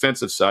more on the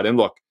defensive side. And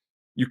look,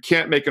 you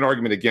can't make an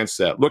argument against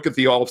that. Look at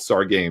the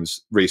All-Star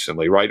games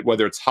recently, right?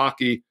 Whether it's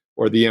hockey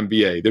or the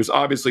NBA, there's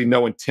obviously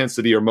no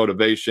intensity or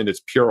motivation.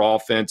 It's pure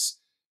offense.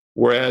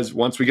 Whereas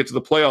once we get to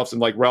the playoffs,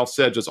 and like Ralph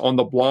said, just on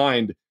the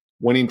blind,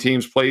 winning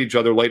teams play each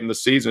other late in the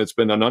season. It's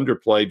been an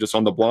underplay just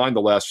on the blind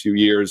the last few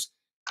years.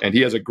 And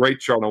he has a great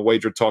chart on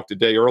WagerTalk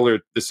today, earlier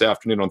this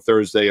afternoon on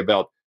Thursday,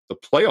 about the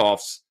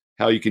playoffs,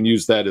 how you can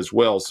use that as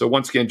well. So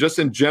once again, just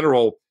in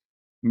general,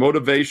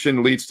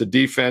 motivation leads to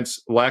defense.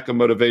 Lack of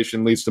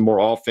motivation leads to more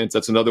offense.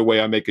 That's another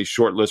way I make a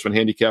short list when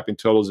handicapping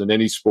totals in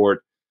any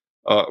sport.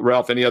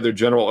 Ralph, any other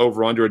general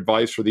over-under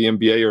advice for the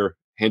NBA or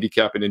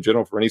handicapping in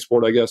general for any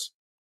sport, I guess?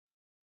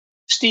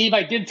 Steve,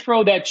 I did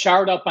throw that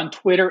chart up on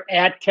Twitter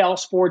at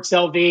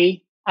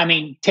CalSportsLV. I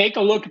mean, take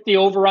a look at the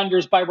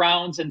over-unders by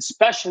rounds, and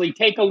especially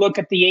take a look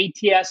at the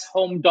ATS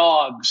home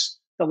dogs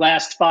the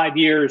last 5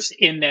 years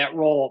in that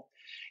role.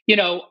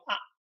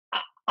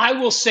 I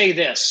will say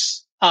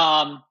this.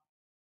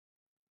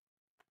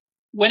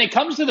 When it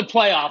comes to the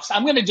playoffs,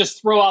 I'm going to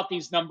just throw out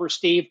these numbers,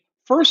 Steve.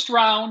 First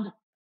round,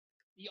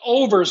 the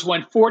overs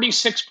went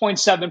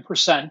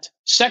 46.7%.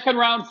 Second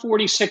round,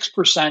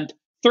 46%.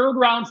 Third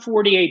round,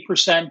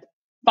 48%.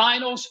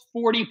 Finals,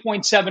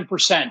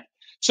 40.7%.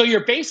 So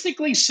you're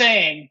basically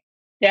saying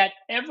that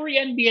every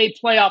NBA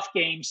playoff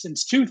game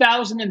since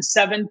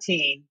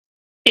 2017,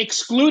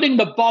 excluding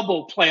the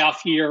bubble playoff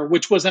year,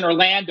 which was in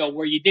Orlando,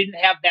 where you didn't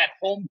have that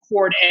home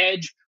court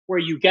edge where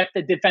you get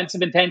the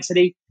defensive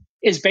intensity,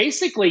 is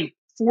basically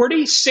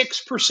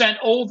 46%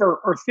 over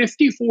or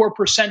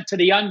 54% to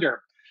the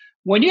under.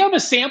 When you have a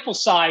sample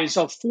size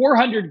of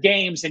 400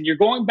 games and you're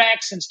going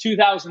back since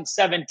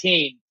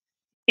 2017,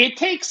 it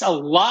takes a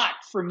lot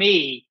for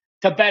me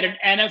to bet an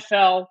an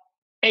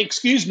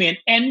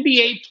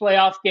NBA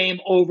playoff game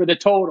over the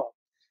total.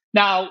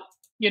 Now,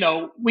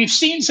 we've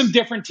seen some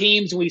different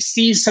teams. We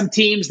see some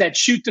teams that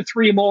shoot the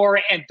three more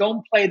and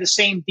don't play the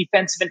same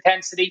defensive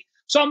intensity.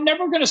 So I'm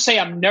never going to say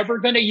I'm never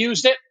going to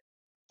use it,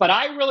 but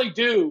I really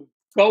do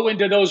go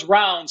into those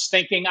rounds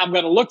thinking I'm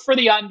going to look for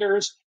the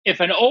unders. If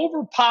an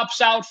over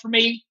pops out for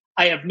me,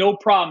 I have no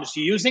problems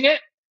using it.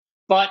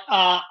 But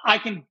I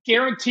can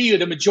guarantee you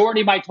the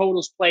majority of my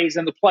totals plays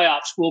in the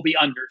playoffs will be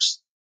unders.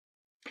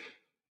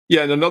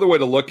 Yeah, and another way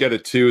to look at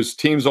it, too, is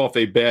teams off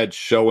a bad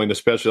showing,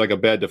 especially like a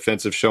bad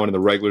defensive showing in the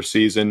regular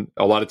season.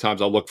 A lot of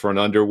times I'll look for an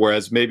under,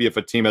 whereas maybe if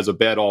a team has a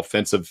bad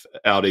offensive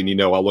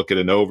outing, I'll look at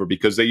an over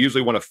because they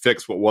usually want to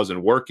fix what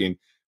wasn't working.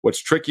 What's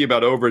tricky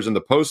about overs in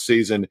the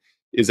postseason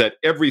is that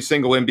every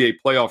single NBA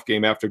playoff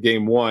game after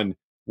game one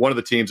of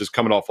the teams is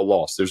coming off a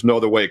loss. There's no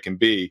other way it can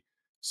be.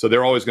 So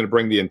they're always going to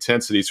bring the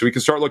intensity. So we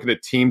can start looking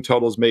at team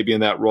totals maybe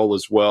in that role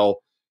as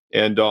well.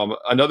 And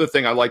another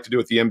thing I like to do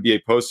with the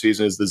NBA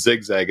postseason is the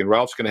zigzag. And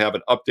Ralph's going to have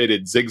an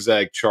updated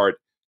zigzag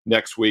chart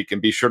next week. And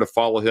be sure to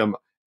follow him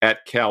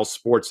at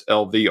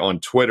CalSportsLV on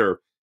Twitter,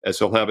 as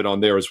he'll have it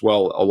on there as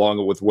well,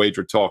 along with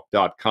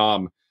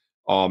WagerTalk.com.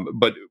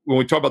 But when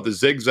we talk about the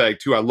zigzag,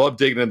 too, I love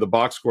digging into the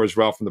box scores,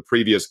 Ralph, from the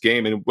previous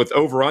game. And with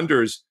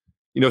over-unders,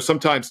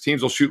 sometimes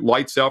teams will shoot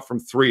lights out from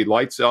three,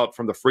 lights out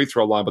from the free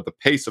throw line, but the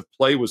pace of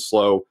play was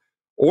slow.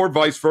 Or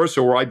vice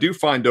versa, where I do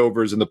find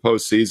overs in the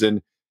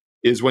postseason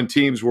is when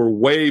teams were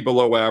way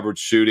below average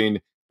shooting,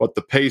 but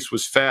the pace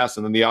was fast,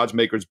 and then the odds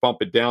makers bump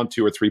it down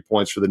 2 or 3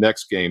 points for the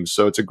next game.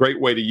 So it's a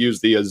great way to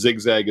use the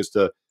zigzag is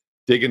to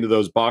dig into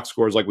those box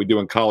scores like we do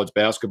in college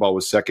basketball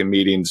with second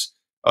meetings.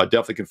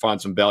 Definitely can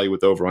find some value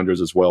with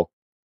over-unders as well.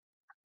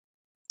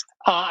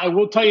 I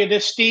will tell you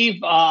this,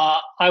 Steve.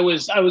 I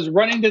was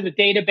running to the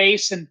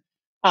database, and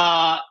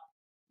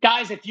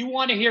guys, if you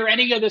want to hear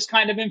any of this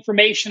kind of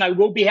information, I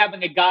will be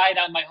having a guide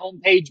on my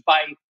homepage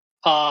by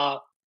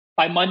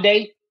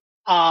Monday.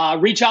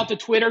 Reach out to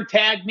Twitter,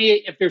 tag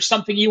me if there's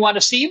something you want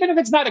to see, even if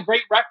it's not a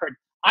great record.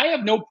 I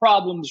have no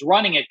problems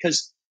running it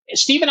because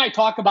Steve and I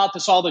talk about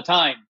this all the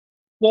time.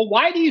 Well,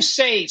 why do you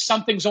say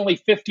something's only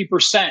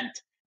 50%?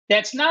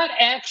 That's not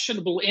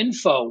actionable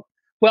info.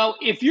 Well,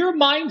 if your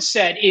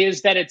mindset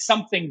is that it's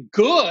something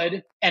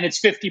good and it's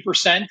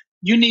 50%,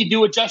 you need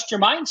to adjust your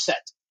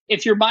mindset.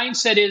 If your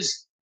mindset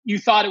is you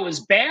thought it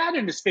was bad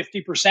and it's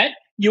 50%,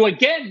 you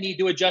again need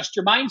to adjust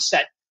your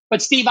mindset.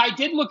 But Steve, I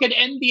did look at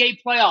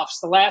NBA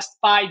playoffs the last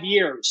 5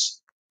 years.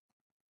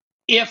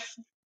 If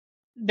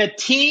the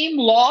team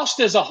lost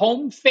as a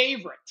home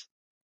favorite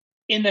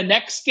in the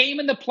next game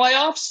in the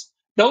playoffs,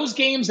 those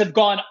games have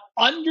gone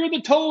under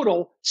the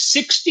total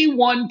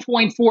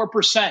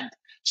 61.4%.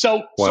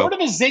 So sort of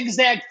a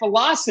zigzag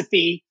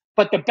philosophy,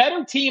 but the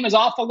better team is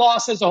off a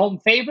loss as a home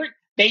favorite.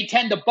 They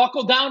tend to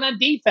buckle down on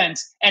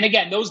defense. And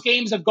again, those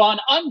games have gone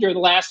under the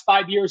last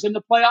 5 years in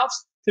the playoffs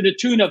to the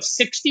tune of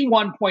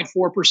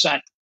 61.4%.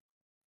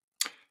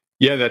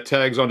 Yeah, that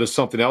tags onto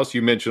something else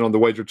you mentioned on the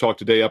Wager Talk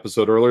Today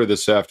episode earlier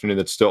this afternoon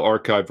that's still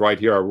archived right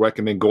here. I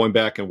recommend going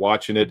back and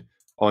watching it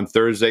on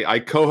Thursday. I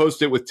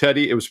co-hosted it with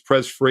Teddy. It was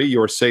press-free.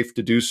 You are safe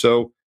to do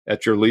so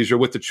at your leisure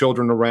with the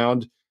children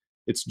around.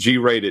 It's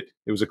G-rated.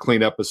 It was a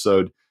clean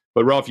episode.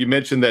 But, Ralph, you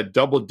mentioned that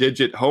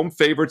double-digit home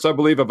favorites, I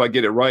believe, if I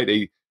get it right,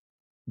 a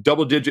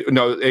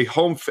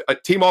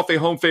team off a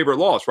home favorite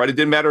loss, right? It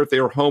didn't matter if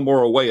they were home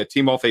or away. A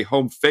team off a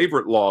home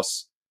favorite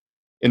loss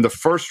in the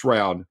first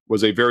round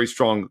was a very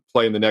strong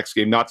play in the next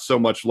game, not so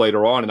much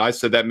later on. And I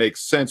said that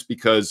makes sense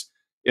because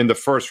in the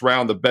first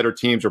round, the better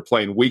teams are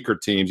playing weaker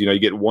teams. You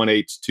get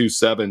 1-8s,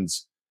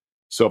 2-7s.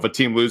 So if a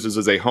team loses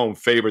as a home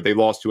favorite, they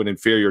lost to an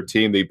inferior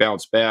team, they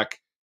bounce back.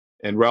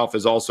 And Ralph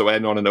is also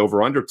adding on an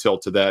over-under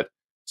tilt to that,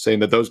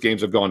 saying that those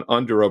games have gone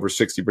under over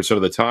 60%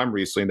 of the time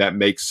recently, and that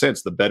makes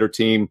sense. The better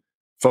team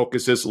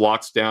focuses,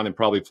 locks down, and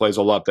probably plays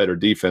a lot better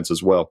defense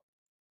as well.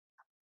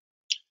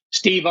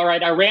 Steve, all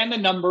right, I ran the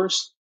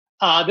numbers.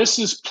 This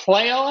is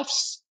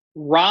playoffs,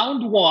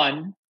 round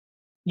one.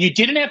 You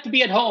didn't have to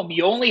be at home.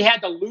 You only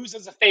had to lose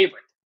as a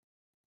favorite.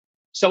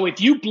 So if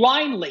you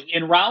blindly,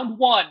 in round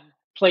one,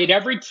 played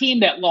every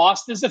team that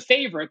lost as a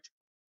favorite,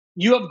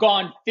 you have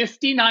gone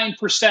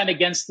 59%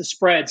 against the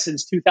spread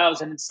since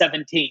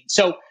 2017.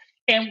 So,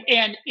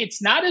 and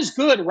it's not as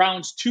good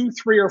rounds 2,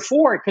 3, or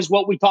 4, because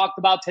what we talked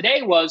about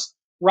today was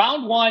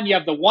round one, you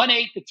have the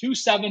 1-8, the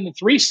 2-7, the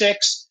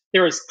 3-6.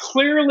 There is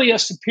clearly a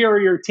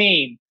superior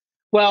team.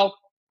 Well,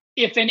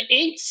 if an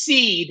 8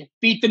 seed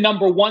beat the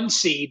number 1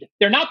 seed,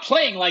 they're not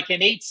playing like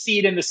an 8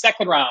 seed in the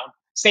second round.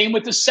 Same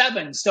with the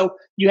 7. So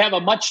you have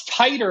a much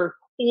tighter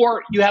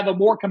or you have a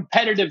more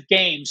competitive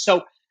game.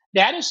 So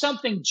that is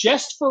something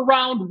just for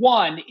round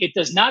one. It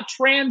does not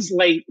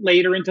translate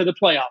later into the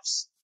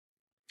playoffs.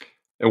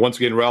 And once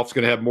again, Ralph's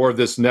going to have more of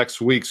this next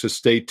week, so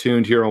stay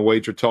tuned here on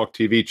Wager Talk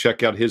TV.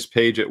 Check out his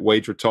page at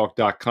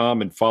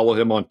WagerTalk.com and follow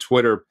him on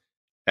Twitter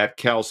at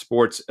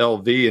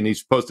CalSportsLV. And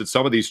he's posted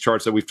some of these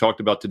charts that we've talked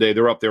about today.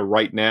 They're up there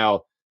right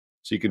now,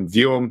 so you can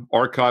view them,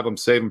 archive them,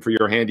 save them for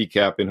your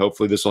handicap, and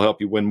hopefully this will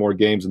help you win more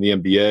games in the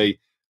NBA.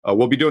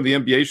 We'll be doing the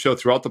NBA show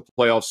throughout the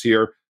playoffs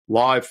here,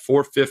 live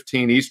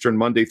 4:15 Eastern,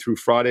 Monday through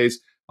Fridays.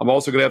 I'm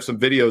also going to have some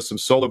videos, some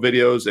solo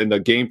videos,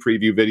 and game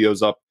preview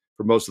videos up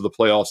for most of the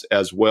playoffs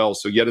as well.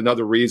 So yet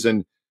another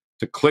reason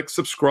to click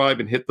subscribe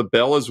and hit the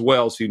bell as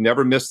well, so you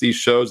never miss these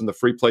shows and the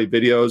free play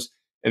videos.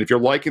 And if you're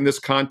liking this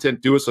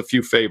content, do us a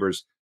few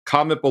favors.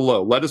 Comment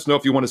below. Let us know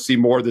if you want to see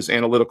more of this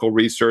analytical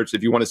research,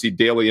 if you want to see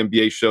daily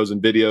NBA shows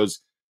and videos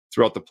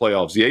throughout the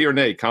playoffs. Yay or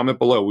nay, comment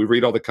below. We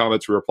read all the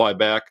comments, we reply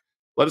back.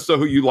 Let us know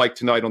who you like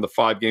tonight on the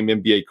 5-game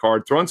NBA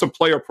card. Throw in some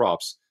player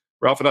props.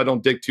 Ralph and I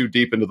don't dig too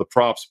deep into the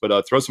props,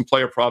 but throw some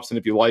player props in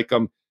if you like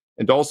them.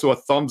 And also a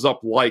thumbs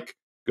up like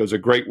goes a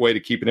great way to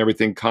keeping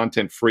everything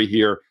content free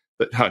here.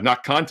 But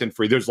not content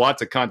free. There's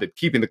lots of content.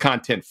 Keeping the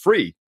content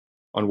free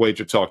on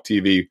Wager Talk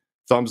TV.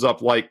 Thumbs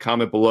up, like,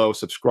 comment below,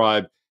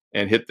 subscribe,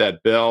 and hit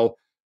that bell.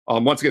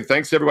 Once again,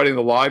 thanks to everybody in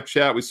the live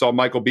chat. We saw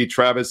Michael B.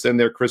 Travis in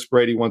there, Chris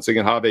Brady, once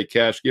again, Have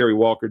Cash, Gary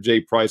Walker, Jay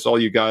Price, all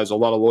you guys, a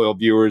lot of loyal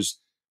viewers.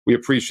 We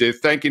appreciate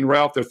it. Thanking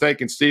Ralph, they're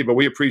thanking Steve, but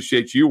we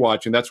appreciate you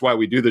watching. That's why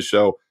we do the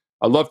show.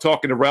 I love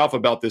talking to Ralph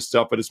about this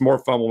stuff, but it's more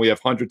fun when we have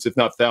hundreds, if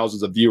not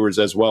thousands, of viewers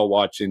as well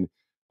watching.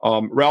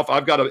 Ralph,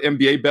 I've got an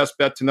NBA best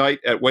bet tonight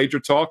at Wager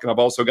Talk, and I've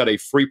also got a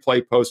free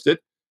play posted.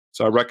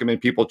 So I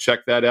recommend people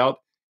check that out.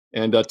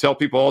 And tell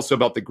people also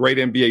about the great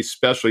NBA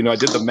special. You know, I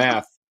did the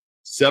math.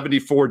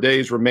 74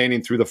 days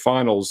remaining through the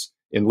finals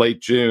in late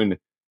June.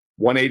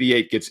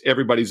 188 gets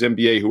everybody's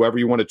NBA, whoever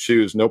you want to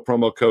choose. No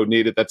promo code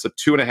needed. That's a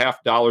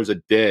 $2.50 a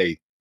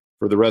day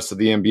for the rest of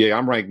the NBA.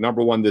 I'm ranked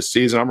number one this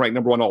season. I'm ranked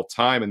number one all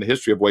time in the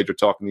history of Wager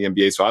Talk in the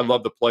NBA. So I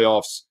love the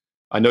playoffs.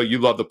 I know you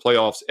love the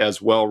playoffs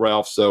as well,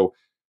 Ralph. So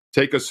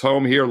take us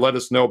home here. Let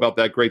us know about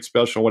that great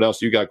special and what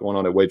else you got going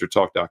on at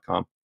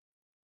WagerTalk.com.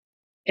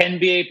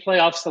 NBA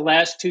playoffs the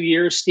last 2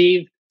 years,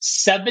 Steve.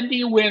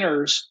 70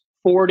 winners,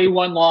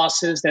 41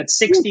 losses. That's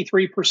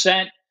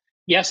 63%.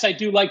 Yes, I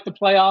do like the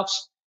playoffs.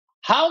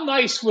 How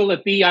nice will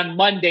it be on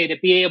Monday to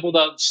be able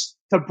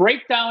to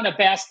break down a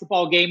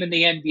basketball game in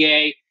the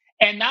NBA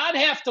and not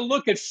have to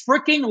look at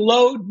freaking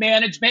load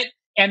management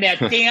and that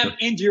damn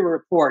injury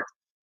report?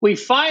 We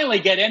finally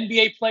get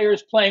NBA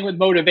players playing with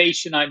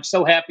motivation. I'm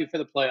so happy for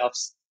the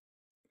playoffs.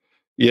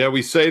 Yeah,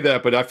 we say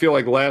that, but I feel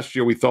like last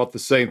year we thought the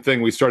same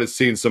thing. We started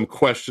seeing some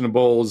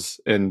questionables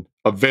and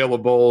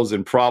availables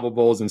and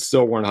probables and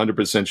still weren't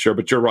 100% sure.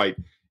 But you're right.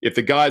 If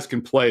the guys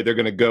can play, they're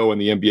going to go in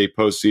the NBA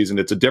postseason.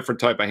 It's a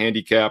different type of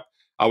handicap.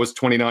 I was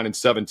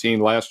 29-17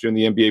 last year in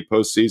the NBA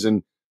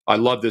postseason. I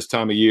love this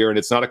time of year. And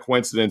it's not a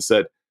coincidence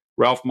that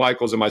Ralph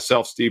Michaels and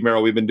myself, Steve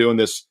Merril, we've been doing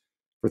this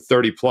for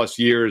 30 plus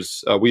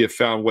years. We have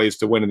found ways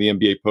to win in the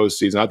NBA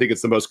postseason. I think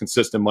it's the most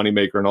consistent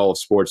moneymaker in all of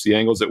sports. The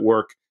angles at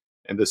work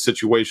and the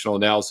situational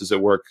analysis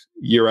at work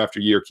year after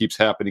year keeps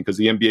happening because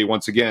the NBA,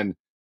 once again,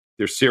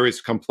 they're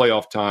serious come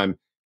playoff time.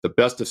 The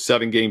best of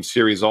 7-game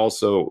series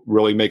also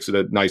really makes it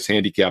a nice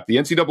handicap. The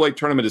NCAA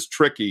tournament is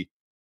tricky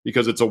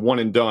because it's a one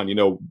and done. You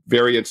know,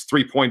 variance,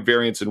 3-point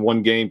variance in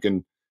one game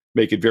can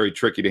make it very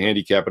tricky to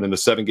handicap. And in the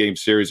 7-game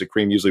series, the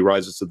cream usually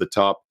rises to the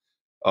top.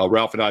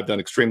 Ralph and I have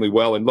done extremely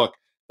well. And look,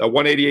 the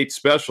 188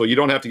 special, you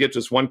don't have to get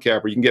just one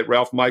capper. You can get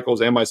Ralph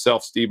Michaels and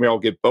myself, Steve Merril,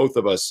 get both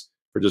of us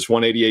for just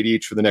 188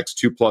 each for the next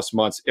 2+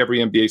 months. Every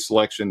NBA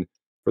selection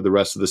for the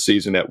rest of the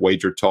season at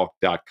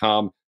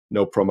WagerTalk.com.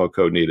 No promo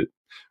code needed.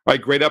 All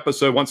right, great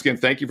episode. Once again,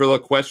 thank you for the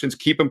questions.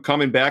 Keep them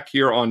coming back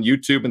here on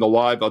YouTube and the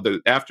live,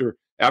 after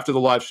the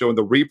live show and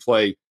the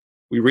replay.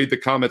 We read the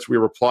comments, we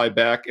reply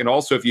back. And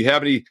also, if you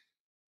have any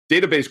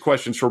database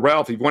questions for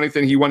Ralph, if you want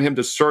anything you want him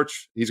to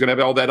search, he's going to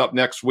have all that up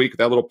next week,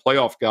 that little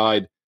playoff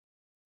guide.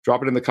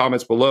 Drop it in the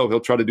comments below. He'll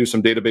try to do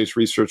some database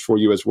research for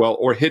you as well.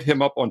 Or hit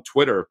him up on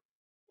Twitter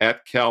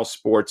at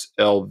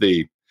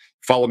CalSportsLV.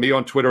 Follow me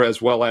on Twitter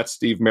as well at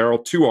Steve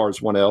Merril, 2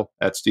 R's, 1 L,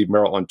 at Steve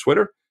Merril on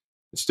Twitter.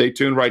 And stay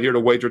tuned right here to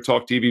Wager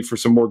Talk TV for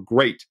some more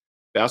great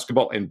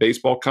basketball and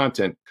baseball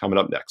content coming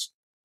up next.